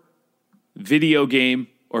horror video game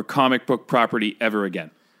or comic book property ever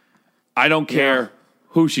again. I don't care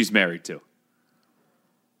who she's married to.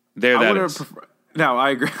 That is. No, I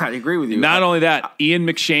agree. I agree with you. Not only that, Ian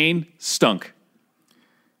McShane stunk,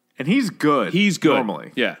 and he's good. He's good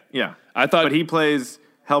normally. Yeah. Yeah. I thought, but he plays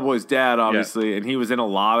Hellboy's dad, obviously, and he was in a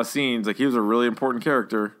lot of scenes. Like, he was a really important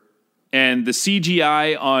character. And the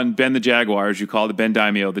CGI on Ben the Jaguar, as you call it, Ben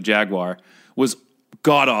Daimio, the Jaguar, was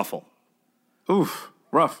god-awful. Oof,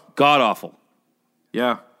 rough. God-awful.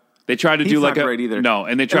 Yeah. They tried to He's do not like great either. No,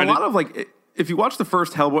 and they tried a lot of, like, if you watch the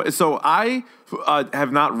first Hellboy, so I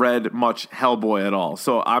have not read much Hellboy at all.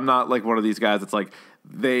 So I'm not like one of these guys that's like,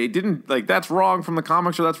 they didn't, like, that's wrong from the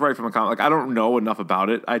comics or that's right from the comic. Like, I don't know enough about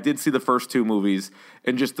it. I did see the first two movies,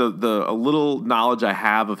 and just a little knowledge I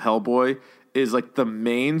have of Hellboy is, like, the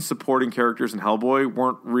main supporting characters in Hellboy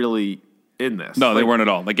weren't really in this. No, like, they weren't at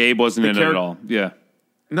all. Like, Abe wasn't in it at all. Yeah.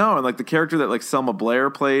 No, and, like, the character that, like, Selma Blair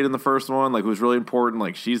played in the first one, like, was really important.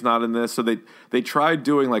 Like, she's not in this. So they tried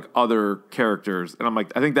doing, like, other characters. And I'm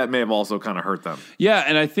like, I think that may have also kind of hurt them. Yeah,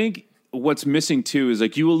 and I think what's missing, too, is,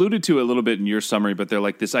 like, you alluded to it a little bit in your summary, but they're,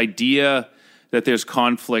 like, this idea that there's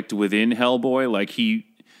conflict within Hellboy. Like, he...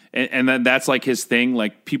 And then that's, like, his thing.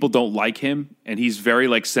 Like, people don't like him, and he's very,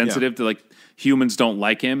 like, sensitive to, like, humans don't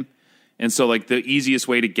like him. And so, like, the easiest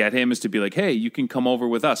way to get him is to be like, hey, you can come over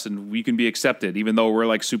with us and we can be accepted, even though we're,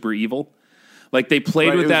 like, super evil. Like, they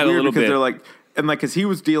played with that a little bit. They're like, and, like, because he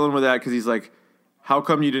was dealing with that because he's like, how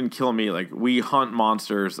come you didn't kill me? Like, we hunt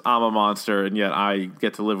monsters. I'm a monster, and yet I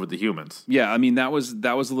get to live with the humans. Yeah, I mean, that was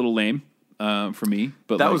a little lame for me.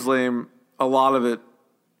 But that was lame. A lot of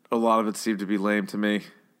it seemed to be lame to me.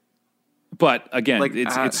 But again, like,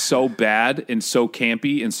 it's so bad and so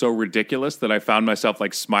campy and so ridiculous that I found myself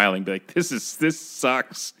like smiling, be like, this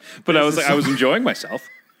sucks. But I was enjoying myself.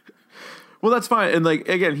 Well, that's fine. And like,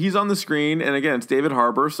 again, he's on the screen, and again, it's David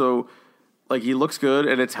Harbour, so like, he looks good,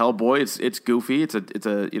 and it's Hellboy. It's goofy. It's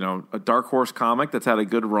a you know, a Dark Horse comic that's had a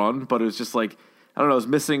good run, but it was just like, I don't know, it was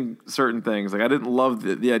missing certain things. Like, I didn't love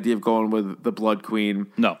the idea of going with the Blood Queen.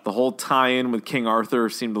 No. The whole tie-in with King Arthur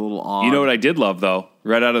seemed a little odd. You know what I did love though?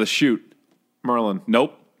 Right out of the chute. Merlin.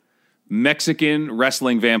 Nope. Mexican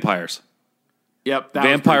wrestling vampires. Yep.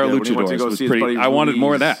 Vampire luchadors was pretty. I wanted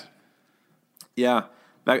more of that. Yeah.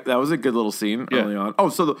 That was a good little scene early on. Oh,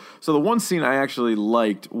 so the one scene I actually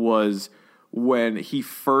liked was when he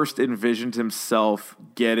first envisioned himself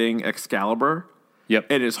getting Excalibur. Yep.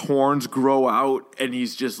 And his horns grow out, and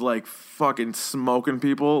he's just like fucking smoking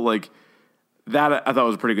people. Like, that I thought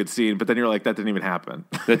was a pretty good scene, but then you're like, that didn't even happen.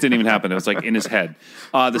 That didn't even happen. It was like in his head.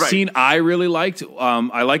 The scene I really liked,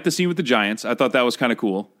 I liked the scene with the giants. I thought that was kind of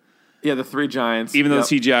cool. Yeah, the three giants. Even though the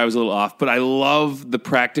CGI was a little off. But I love the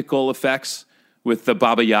practical effects with the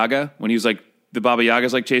Baba Yaga, when he was like, the Baba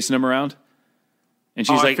Yaga's like chasing him around. And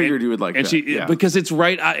she's like, I figured you would like and that. Because it's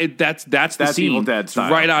right, that's the scene. Evil Dead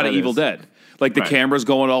style. Right out of That Evil is. Dead. Like the camera's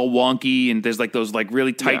going all wonky, and there's like those like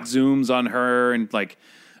really tight zooms on her, and like,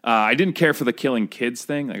 I didn't care for the killing kids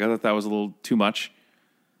thing. Like, I thought that was a little too much.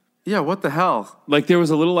 Yeah, what the hell? Like, there was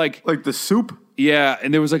a little like the soup? Yeah,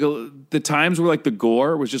 and there was like the times where like the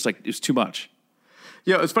gore was just like, it was too much.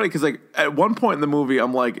 Yeah, it's funny because like at one point in the movie,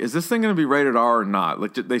 I'm like, is this thing going to be rated R or not?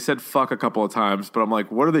 Like, they said fuck a couple of times, but I'm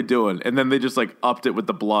like, what are they doing? And then they just like upped it with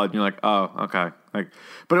the blood, and you're like, oh, okay. Like,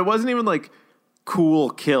 but it wasn't even like cool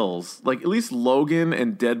kills. Like, at least Logan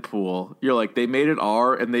and Deadpool, you're like, they made it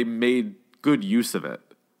R and they made good use of it.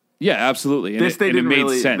 Yeah, absolutely. And This they it made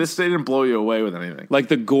sense. This they didn't blow you away with anything. Like,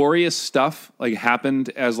 the goriest stuff like happened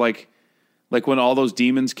as like when all those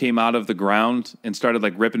demons came out of the ground and started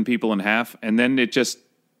like ripping people in half, and then it just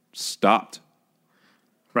stopped.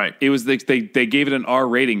 Right. It was they gave it an R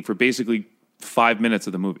rating for basically 5 minutes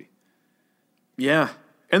of the movie. Yeah.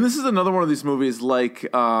 And this is another one of these movies like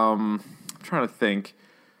I'm trying to think.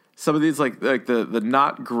 Some of these like the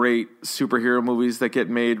not great superhero movies that get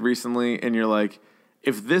made recently, and you're like,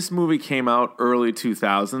 if this movie came out early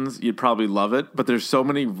 2000s, you'd probably love it. But there's so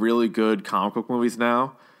many really good comic book movies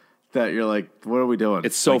now that you're like, what are we doing?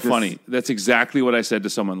 It's so like funny. That's exactly what I said to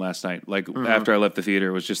someone last night. Like, after I left the theater,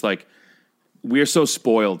 it was just like, we're so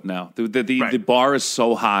spoiled now. The bar is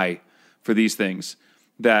so high for these things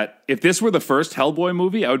that if this were the first Hellboy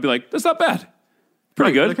movie, I would be like, that's not bad.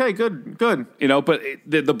 Pretty good. Okay, good. You know, but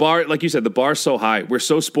the bar, like you said, the bar's so high. We're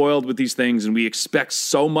so spoiled with these things, and we expect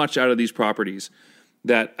so much out of these properties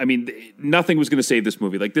that, I mean, nothing was going to save this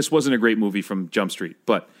movie. Like, this wasn't a great movie from Jump Street,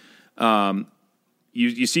 but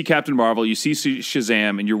you see Captain Marvel, you see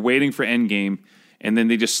Shazam, and you're waiting for Endgame, and then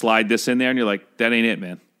they just slide this in there, and you're like, that ain't it,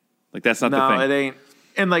 man. Like, that's not the thing. No, it ain't.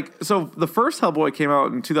 And like, so the first Hellboy came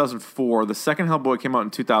out in 2004. The second Hellboy came out in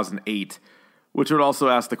 2008, which would also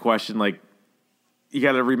ask the question, like, you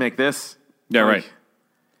got to remake this? Yeah, like, right.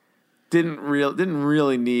 Didn't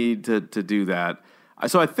really need to do that.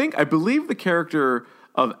 So I believe the character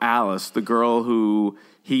of Alice, the girl who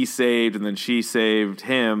he saved and then she saved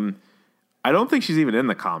him, I don't think she's even in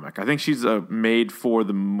the comic. I think she's made for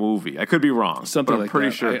the movie. I could be wrong. Something but like I'm pretty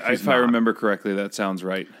that. sure. If I remember correctly, that sounds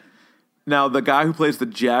right. Now, the guy who plays the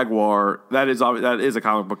Jaguar, that is a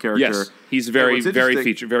comic book character. Yes, he's very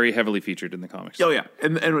featured, very heavily featured in the comics. Oh yeah,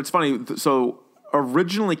 and it's funny. So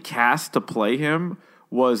originally cast to play him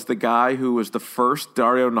was the guy who was the first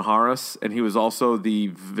Dario Naharis, and he was also the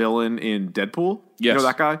villain in Deadpool. Yes. You know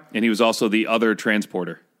that guy? And he was also the other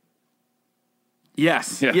transporter.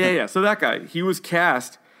 Yes. Yeah. Yeah. So that guy, he was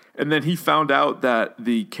cast, and then he found out that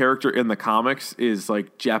the character in the comics is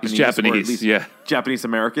like Japanese. He's Japanese, or at least yeah. Japanese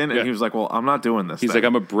American, and Yeah. he was like, well, I'm not doing this. He's like,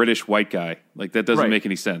 I'm a British white guy. Like, that doesn't Right. make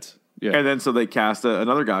any sense. Yeah. And then so they cast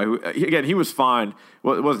another guy who, again, he was fine.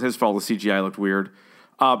 Well, it wasn't his fault. The CGI looked weird.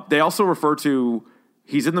 They also refer to,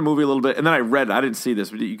 he's in the movie a little bit, and then I didn't see this,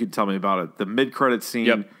 but you could tell me about it. The mid-credit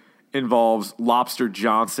scene involves Lobster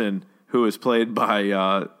Johnson, who is played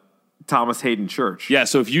by Thomas Hayden Church. Yeah,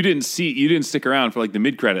 so if you didn't stick around for like the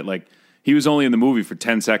mid-credit, like he was only in the movie for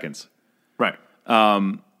 10 seconds. Right. Do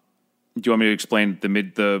you want me to explain the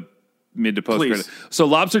mid to post-credit? Please. So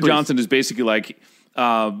Lobster Johnson is basically like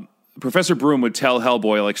Professor Broom would tell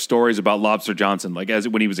Hellboy like stories about Lobster Johnson, like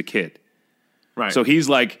when he was a kid. Right. So he's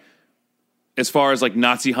like, as far as like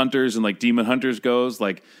Nazi hunters and like demon hunters goes,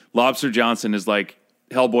 like Lobster Johnson is like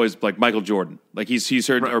Hellboy's like Michael Jordan. Like he's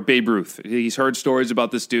heard, or Babe Ruth. He's heard stories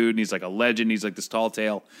about this dude, and he's like a legend. He's like this tall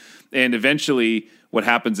tale. And eventually what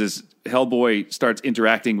happens is Hellboy starts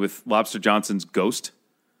interacting with Lobster Johnson's ghost.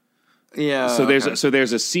 Yeah. So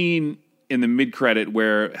there's a scene in the mid-credit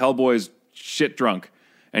where Hellboy's shit drunk,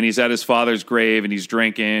 and he's at his father's grave, and he's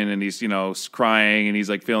drinking, and he's, crying, and he's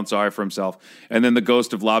like feeling sorry for himself. And then the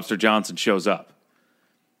ghost of Lobster Johnson shows up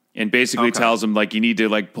and basically tells him, like, you need to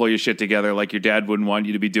like pull your shit together. Like, your dad wouldn't want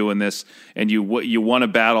you to be doing this, and you won a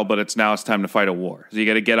battle, but it's time to fight a war. So you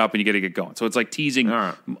got to get up and you got to get going. So it's like teasing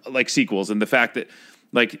like sequels, and the fact that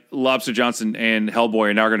like Lobster Johnson and Hellboy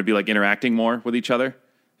are now going to be like interacting more with each other.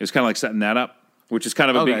 It's kind of like setting that up, which is kind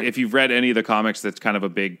of a big. If you've read any of the comics, that's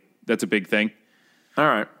a big thing. All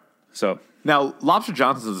right. So Now, Lobster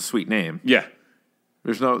Johnson's a sweet name. yeah.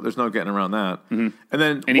 There's no getting around that. Mm-hmm. And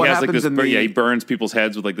then And he what has like happens this, in he burns people's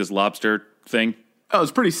heads with like this lobster thing. Oh,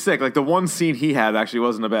 it's pretty sick. Like the one scene he had actually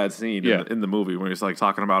wasn't a bad scene Yeah. in the movie when he was like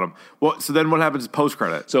talking about him. Well, so then what happens post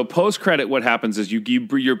credit? So post credit, what happens is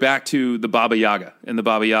you're back to the Baba Yaga, and the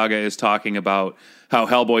Baba Yaga is talking about how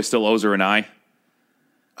Hellboy still owes her an eye.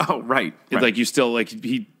 Oh, right. Like you still like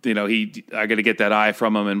I got to get that eye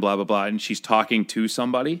from him and blah blah blah. And she's talking to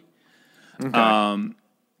somebody, and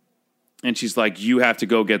she's like, "You have to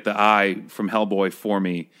go get the eye from Hellboy for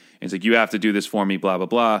me." And it's like, "You have to do this for me," blah blah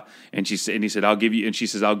blah. And he said, "I'll give you." And she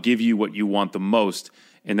says, "I'll give you what you want the most,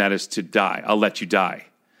 and that is to die. I'll let you die."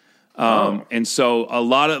 And so a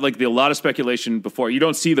lot of speculation before you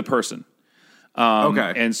don't see the person.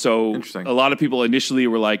 And so a lot of people initially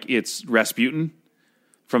were like, it's Rasputin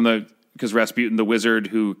because Rasputin, the wizard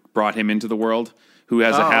who brought him into the world, who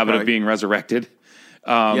has a habit of being resurrected.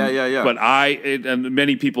 Yeah. But and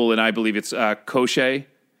many people, and I believe it's Koschei,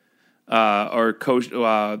 what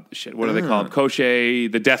do they call him? Koschei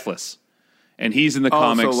the Deathless. And he's in the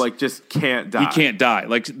comics. So like just can't die. He can't die.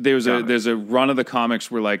 Like there's a run of the comics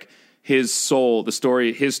where like his soul, his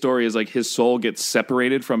story is like his soul gets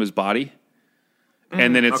separated from his body,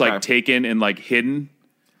 and then it's like taken and like hidden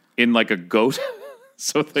in like a goat.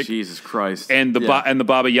 So like, Jesus Christ. And the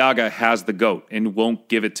Baba Yaga has the goat and won't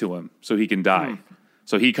give it to him so he can die.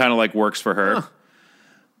 So he kind of like works for her. Huh.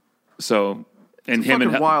 So and him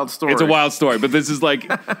and wild story. It's a wild story, but this is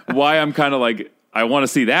like why I'm kind of like I want to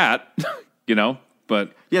see that,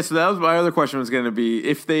 But yeah, so that was my other question was going to be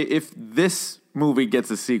if this movie gets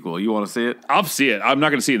a sequel, you want to see it? I'll see it. I'm not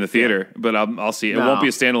going to see it in the theater, but I'll see it. No. It won't be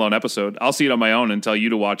a standalone episode. I'll see it on my own and tell you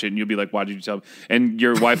to watch it, and you'll be like, "Why did you tell me?" And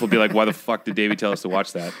your wife will be like, "Why the fuck did Davey tell us to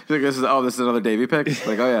watch that?" Like, this is another Davey pick.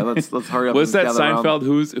 Like, oh yeah, let's hurry up. Was that gather Seinfeld?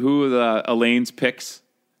 around. Who Elaine's picks?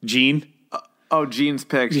 Gene. Jean's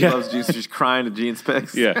picks. She loves Gene. She's crying to Gene's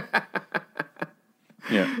picks. Yeah.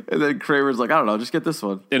 Yeah. And then Kramer's like, I don't know, just get this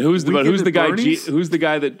one. And who's the guy? Who's the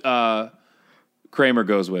guy that Kramer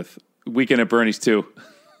goes with? Weekend at Bernie's too.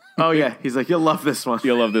 Oh yeah, he's like, you'll love this one.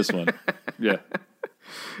 You'll love this one. Yeah.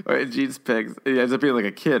 All right, Gene's picks. He ends up being like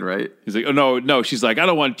a kid, right? He's like, oh no. She's like, I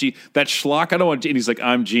don't want Gene. That schlock. I don't want Gene. He's like,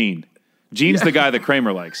 I'm Gene. Gene's the guy that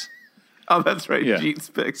Kramer likes. Oh, that's right. Yeah. Gene's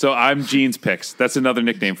picks. So I'm Gene's picks. That's another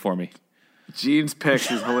nickname for me. Gene's picks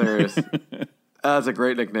is hilarious. That's a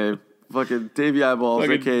great nickname. Fucking Davey Eyeballs,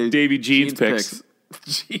 aka Davey Gene's picks.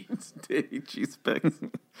 Davey Gene's picks.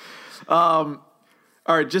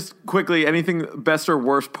 All right, just quickly, anything best or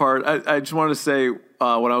worst part? I just wanted to say when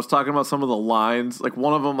I was talking about some of the lines, like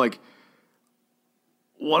one of them, like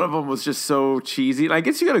one of them was just so cheesy. And I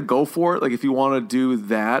guess you got to go for it, like if you want to do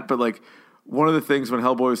that. But like one of the things when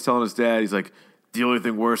Hellboy was telling his dad, he's like, the only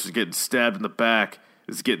thing worse is getting stabbed in the back.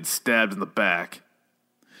 Is getting stabbed in the back.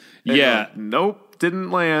 And like, nope,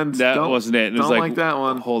 didn't land. That wasn't it. It was don't like that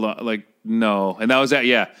one. Hold on, like no, and that was that.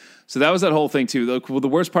 Yeah, so that was that whole thing too. The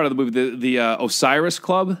worst part of the movie, the Osiris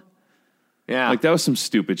Club. Yeah, like that was some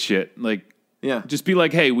stupid shit. Like, yeah, just be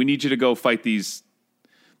like, hey, we need you to go fight these.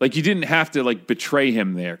 Like, you didn't have to like betray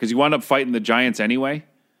him there because you wound up fighting the giants anyway.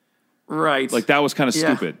 Right. Like that was kind of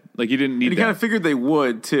stupid. Like you didn't need. And you kind of figured they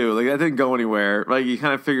would too. Like that didn't go anywhere. Like you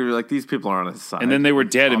kind of figured like these people are on his side. And then they were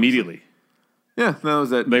dead immediately. Yeah, that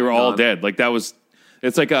was it. They were all dead. Like that was.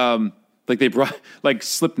 It's like they brought like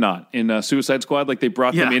Slipknot in Suicide Squad. Like they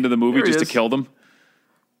brought them into the movie just to kill them.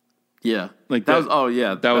 Yeah, like that was. Oh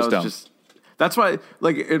yeah, that was dumb. That's why,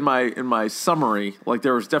 like in my summary, like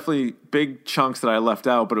there was definitely big chunks that I left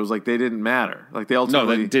out, but it was like they didn't matter. Like they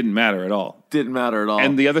ultimately that didn't matter at all. Didn't matter at all.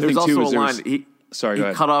 And the other thing too is a line. Sorry, go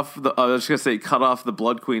ahead. Cut off the. I was just gonna say, cut off the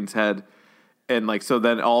Blood Queen's head, and like so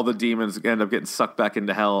then all the demons end up getting sucked back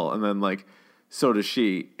into hell, and then like so does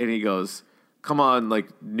she. And he goes, "Come on, like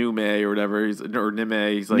Nume or whatever, or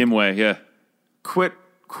Nimue." He's like, Nimue, yeah. Quit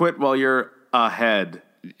while you're ahead.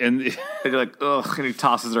 And you're like, ugh, and he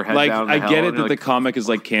tosses her head down. I get it that the comic is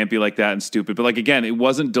like campy like that and stupid, but like again, it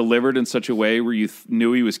wasn't delivered in such a way where you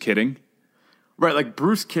knew he was kidding. Right, like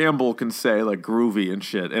Bruce Campbell can say like groovy and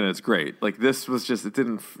shit, and it's great. Like this was just it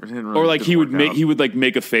didn't really, or like he would like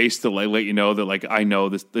make a face to like let you know that like I know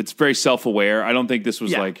this. It's very self aware. I don't think this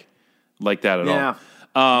was like that at all.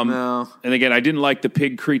 No. And again, I didn't like the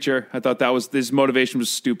pig creature. I thought his motivation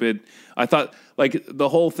was stupid. I thought like the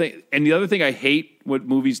whole thing. And the other thing I hate what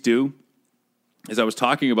movies do is I was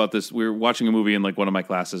talking about this. We were watching a movie in like one of my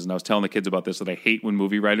classes, and I was telling the kids about this that I hate when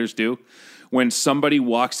movie writers do. When somebody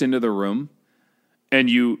walks into the room and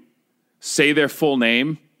you say their full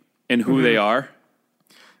name and who they are.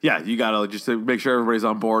 Yeah, you gotta just to make sure everybody's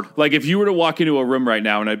on board. Like if you were to walk into a room right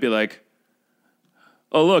now and I'd be like,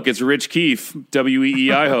 oh, look, it's Rich Keefe,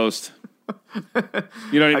 WEEI host.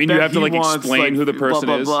 You know what I mean? You have to like explain who the person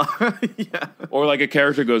is. Yeah. Or like a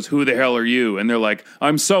character goes, who the hell are you? And they're like,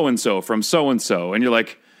 I'm so-and-so from so-and-so. And you're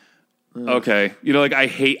like, okay. You know, like I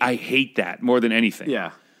hate that more than anything.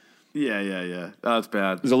 Yeah. That's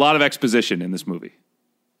bad. There's a lot of exposition in this movie.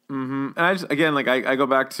 Mm-hmm. And I just, again, like I go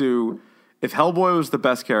back to, if Hellboy was the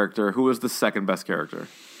best character, who was the second best character?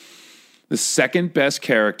 The second best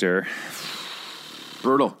character...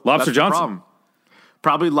 Brutal. Lobster Johnson.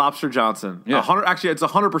 Probably Lobster Johnson. Yeah. Actually, it's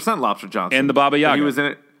 100% Lobster Johnson. And the Baba Yaga. He was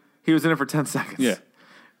in it for 10 seconds. Yeah.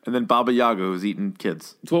 And then Baba Yaga was eating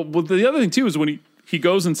kids. Well, the other thing, too, is when he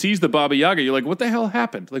goes and sees the Baba Yaga, you're like, what the hell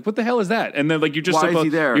happened? Like, what the hell is that? And then, like, you're just Why is he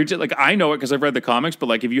there? You're just, like, I know it because I've read the comics, but,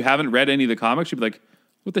 like, if you haven't read any of the comics, you'd be like,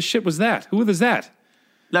 what the shit was that? Who was that?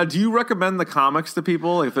 Now, do you recommend the comics to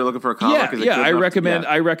people like, if they're looking for a comic? Yeah, I recommend.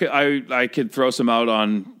 I could throw some out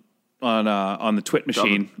on the Twit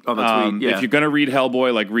machine. On the tweet, yeah. If you're going to read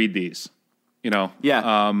Hellboy, like read these, you know.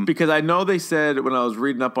 Yeah, because I know they said when I was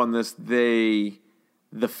reading up on this, the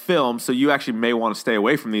film, so you actually may want to stay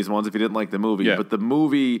away from these ones if you didn't like the movie, but the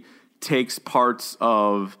movie takes parts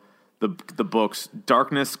of the books,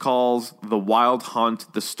 Darkness Calls, The Wild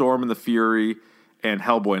Hunt, The Storm and the Fury, and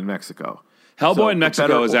Hellboy in Mexico. Hellboy in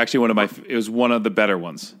Mexico is actually one of the better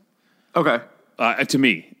ones. Okay. To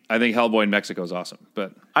me, I think Hellboy in Mexico is awesome,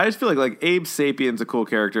 but I just feel like Abe Sapien's a cool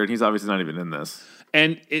character, and he's obviously not even in this.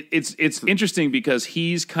 And it's interesting because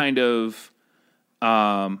he's kind of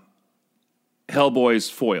Hellboy's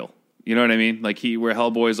foil. You know what I mean? Like where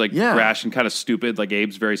Hellboy's like brash and kind of stupid, like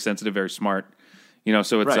Abe's very sensitive, very smart. You know,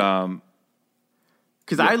 so it's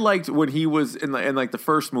because I liked when he was in like the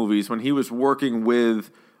first movies when he was working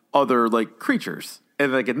with other like creatures,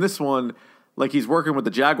 and like in this one. Like, he's working with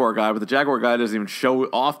the Jaguar guy, but the Jaguar guy doesn't even show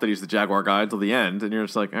off that he's the Jaguar guy until the end. And you're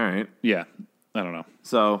just like, all right. Yeah. I don't know.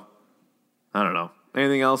 So, I don't know.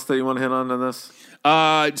 Anything else that you want to hit on this?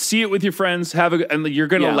 See it with your friends. And you're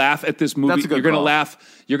going to laugh at this movie. You're going to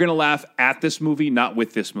laugh. You're going to laugh at this movie, not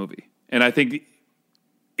with this movie. And I think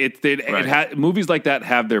movies like that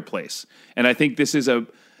have their place. And I think this is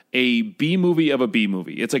a B movie of a B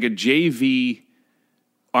movie. It's like a JV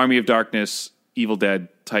Army of Darkness, Evil Dead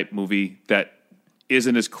type movie that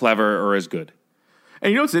isn't as clever or as good.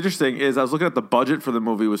 And you know what's interesting is I was looking at the budget for the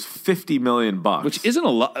movie was $50 million, which isn't a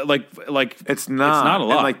lot. Like it's not a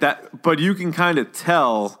lot and like that. But you can kind of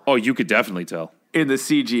tell. Oh, you could definitely tell in the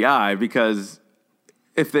CGI because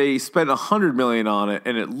if they spent $100 million on it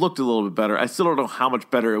and it looked a little bit better, I still don't know how much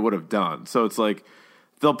better it would have done. So it's like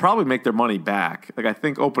they'll probably make their money back. Like I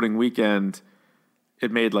think opening weekend,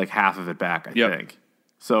 it made like half of it back. I think.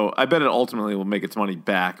 So I bet it ultimately will make its money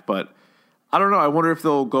back, but I don't know. I wonder if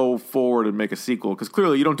they'll go forward and make a sequel, because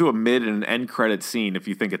clearly you don't do a mid and an end credit scene if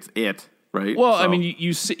you think it's it, right? Well, So, I mean,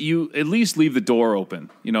 you at least leave the door open,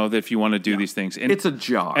 if you want to do these things. And it's a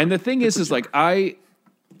jar. And the thing is like I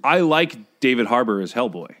like David Harbour as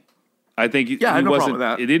Hellboy. I think he I have no problem wasn't. with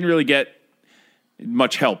that. It didn't really get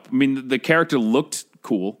much help. I mean, the character looked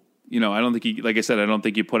cool. I don't think I don't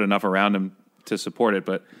think you put enough around him to support it.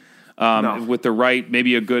 But with the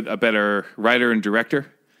maybe a better writer and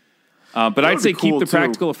director. But I'd say keep the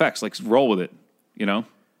practical effects, like roll with it. You know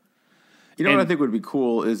what I think would be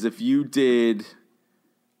cool is if you took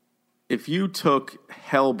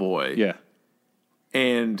Hellboy,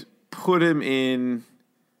 and put him in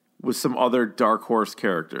with some other Dark Horse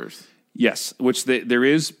characters. Yes, which there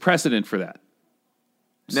is precedent for that.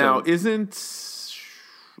 Now,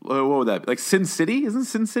 what would that be? Like Sin City? Isn't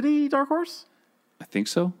Sin City Dark Horse? I think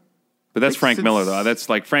so. But that's Frank Miller, though. That's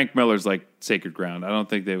like Frank Miller's like sacred ground. I don't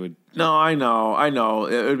think they would. No, I know.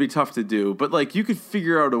 It would be tough to do. But like you could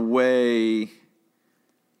figure out a way.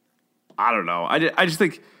 I don't know. I just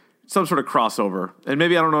think some sort of crossover. And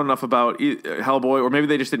maybe I don't know enough about Hellboy, or maybe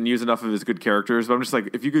they just didn't use enough of his good characters. But I'm just like,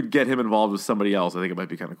 if you could get him involved with somebody else, I think it might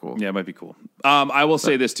be kind of cool. Yeah, it might be cool. I will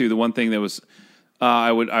say this, too. The one thing that was...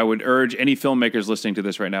 I would urge any filmmakers listening to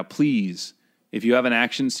this right now, please, if you have an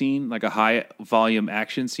action scene, like a high-volume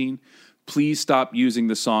action scene, please stop using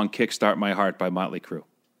the song Kickstart My Heart by Motley Crue.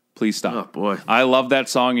 Please stop. Oh, boy. I love that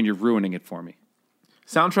song, and you're ruining it for me.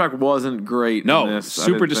 Soundtrack wasn't great in this.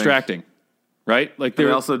 Super distracting, right? Like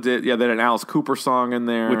they also did, they had an Alice Cooper song in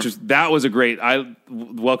there. That was a great,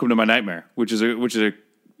 Welcome to My Nightmare,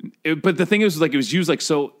 but the thing is, like, it was used, like,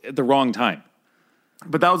 so at the wrong time.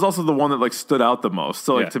 But that was also the one that like stood out the most.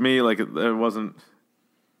 So like to me, like it wasn't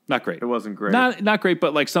not great. It wasn't great. Not great,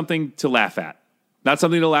 but like something to laugh at. Not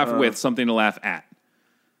something to laugh with, something to laugh at.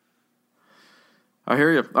 I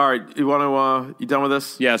hear you. All right, you done with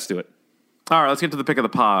this? Yeah, let's do it. All right, let's get to the pick of the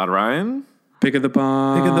pod, Ryan. Pick of the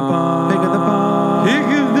pod. Pick of the pod. Pick of the pod. Pick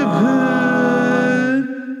of the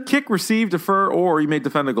pod. Kick, receive, defer, or you may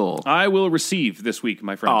defend a goal. I will receive this week,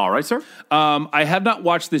 my friend. All right, sir. I have not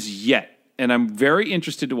watched this yet. And I'm very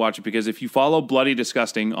interested to watch it because if you follow Bloody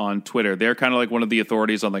Disgusting on Twitter, they're kind of like one of the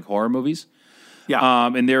authorities on like horror movies. Yeah.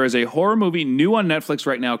 And there is a horror movie new on Netflix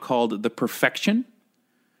right now called The Perfection,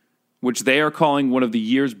 which they are calling one of the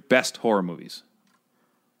year's best horror movies.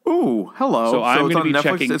 Ooh, hello. So I'm going to be Netflix.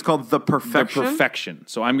 checking. It's called The Perfection. The Perfection.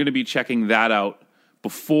 So I'm going to be checking that out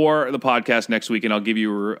before the podcast next week, and I'll give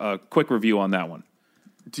you a quick review on that one.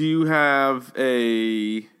 Do you have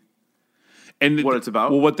a... And what it's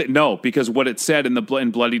about? Well, no, because what it said in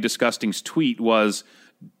Bloody Disgusting's tweet was,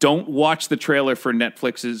 don't watch the trailer for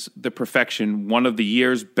Netflix's The Perfection, one of the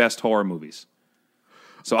year's best horror movies.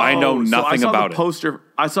 So I know nothing about it.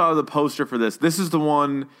 I saw the poster for this. This is the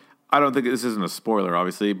one, I don't think this isn't a spoiler,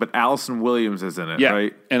 obviously, but Allison Williams is in it,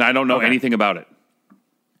 right? And I don't know anything about it.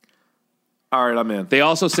 All right, I'm in. They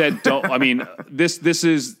also said, this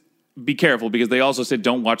is, be careful, because they also said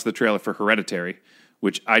don't watch the trailer for Hereditary,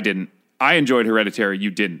 which I didn't. I enjoyed Hereditary.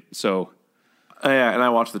 You didn't. So, yeah, and I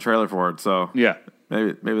watched the trailer for it. So, yeah,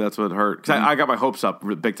 maybe that's what hurt. Because I got my hopes up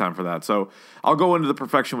big time for that. So, I'll go into The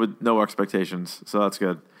Perfection with no expectations. So that's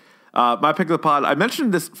good. My pick of the pod. I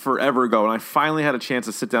mentioned this forever ago, and I finally had a chance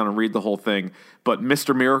to sit down and read the whole thing. But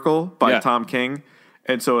Mr. Miracle by Tom King,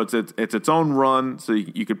 and so it's its own run. So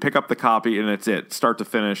you could pick up the copy, and it's start to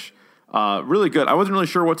finish. Really good. I wasn't really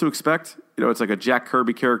sure what to expect. It's like a Jack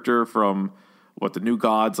Kirby character from the New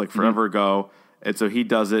Gods, like forever ago. And so he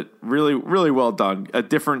does it really, really well done. A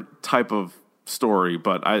different type of story,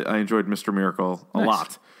 but I enjoyed Mr. Miracle a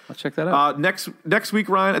lot. I'll check that out. Next week,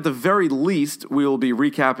 Ryan, at the very least, we will be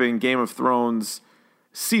recapping Game of Thrones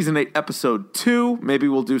Season 8, Episode 2. Maybe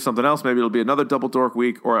we'll do something else. Maybe it'll be another Double Dork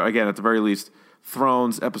week, or again, at the very least,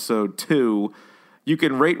 Thrones Episode 2. You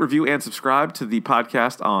can rate, review, and subscribe to the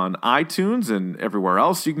podcast on iTunes and everywhere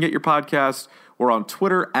else you can get your podcasts. We're on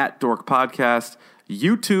Twitter at Dork Podcast,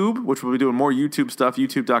 YouTube, which we'll be doing more YouTube stuff,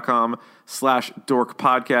 youtube.com/Dork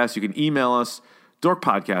Podcast. You can email us,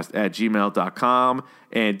 dorkpodcast@gmail.com.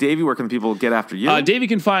 And Davey, where can people get after you? Davey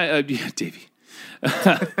can find, Davey.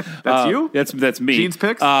 That's you? That's me. Gene's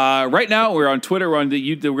picks? Right now, we're on Twitter. We're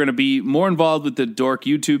going to be more involved with the Dork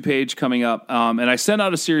YouTube page coming up. And I sent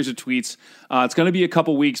out a series of tweets. It's going to be a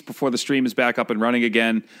couple weeks before the stream is back up and running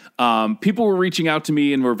again. People were reaching out to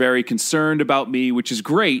me and were very concerned about me, which is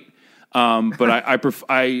great. But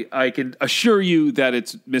I can assure you that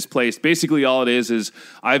it's misplaced. Basically, all it is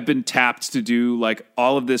I've been tapped to do like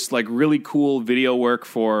all of this like really cool video work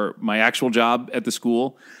for my actual job at the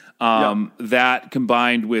school. That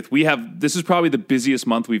combined with this is probably the busiest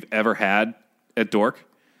month we've ever had at Dork.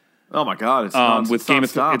 Oh my God! It's with Game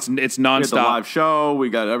of Thrones, it's nonstop. We had the live show. We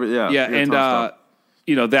got and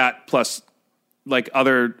that plus like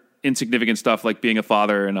other insignificant stuff like being a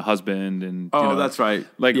father and a husband and that's right.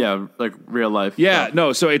 Like real life. Yeah,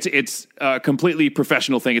 no. So it's a completely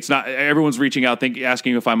professional thing. It's not everyone's reaching out,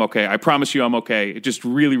 asking if I'm okay. I promise you, I'm okay. It's just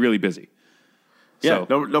really, really busy. Yeah,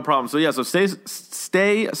 so. No problem. So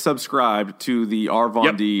stay subscribed to the R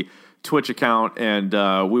Von D Twitch account, and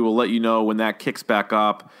we will let you know when that kicks back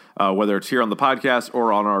up. Whether it's here on the podcast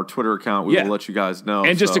or on our Twitter account, we will let you guys know.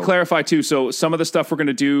 And just to clarify too, so some of the stuff we're going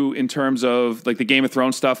to do in terms of like the Game of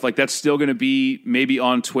Thrones stuff, like that's still going to be maybe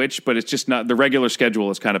on Twitch, but it's just not the regular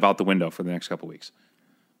schedule is kind of out the window for the next couple of weeks.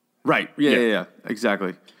 Right. Yeah,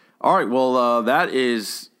 exactly. All right. Well, that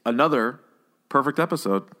is another perfect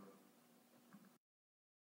episode.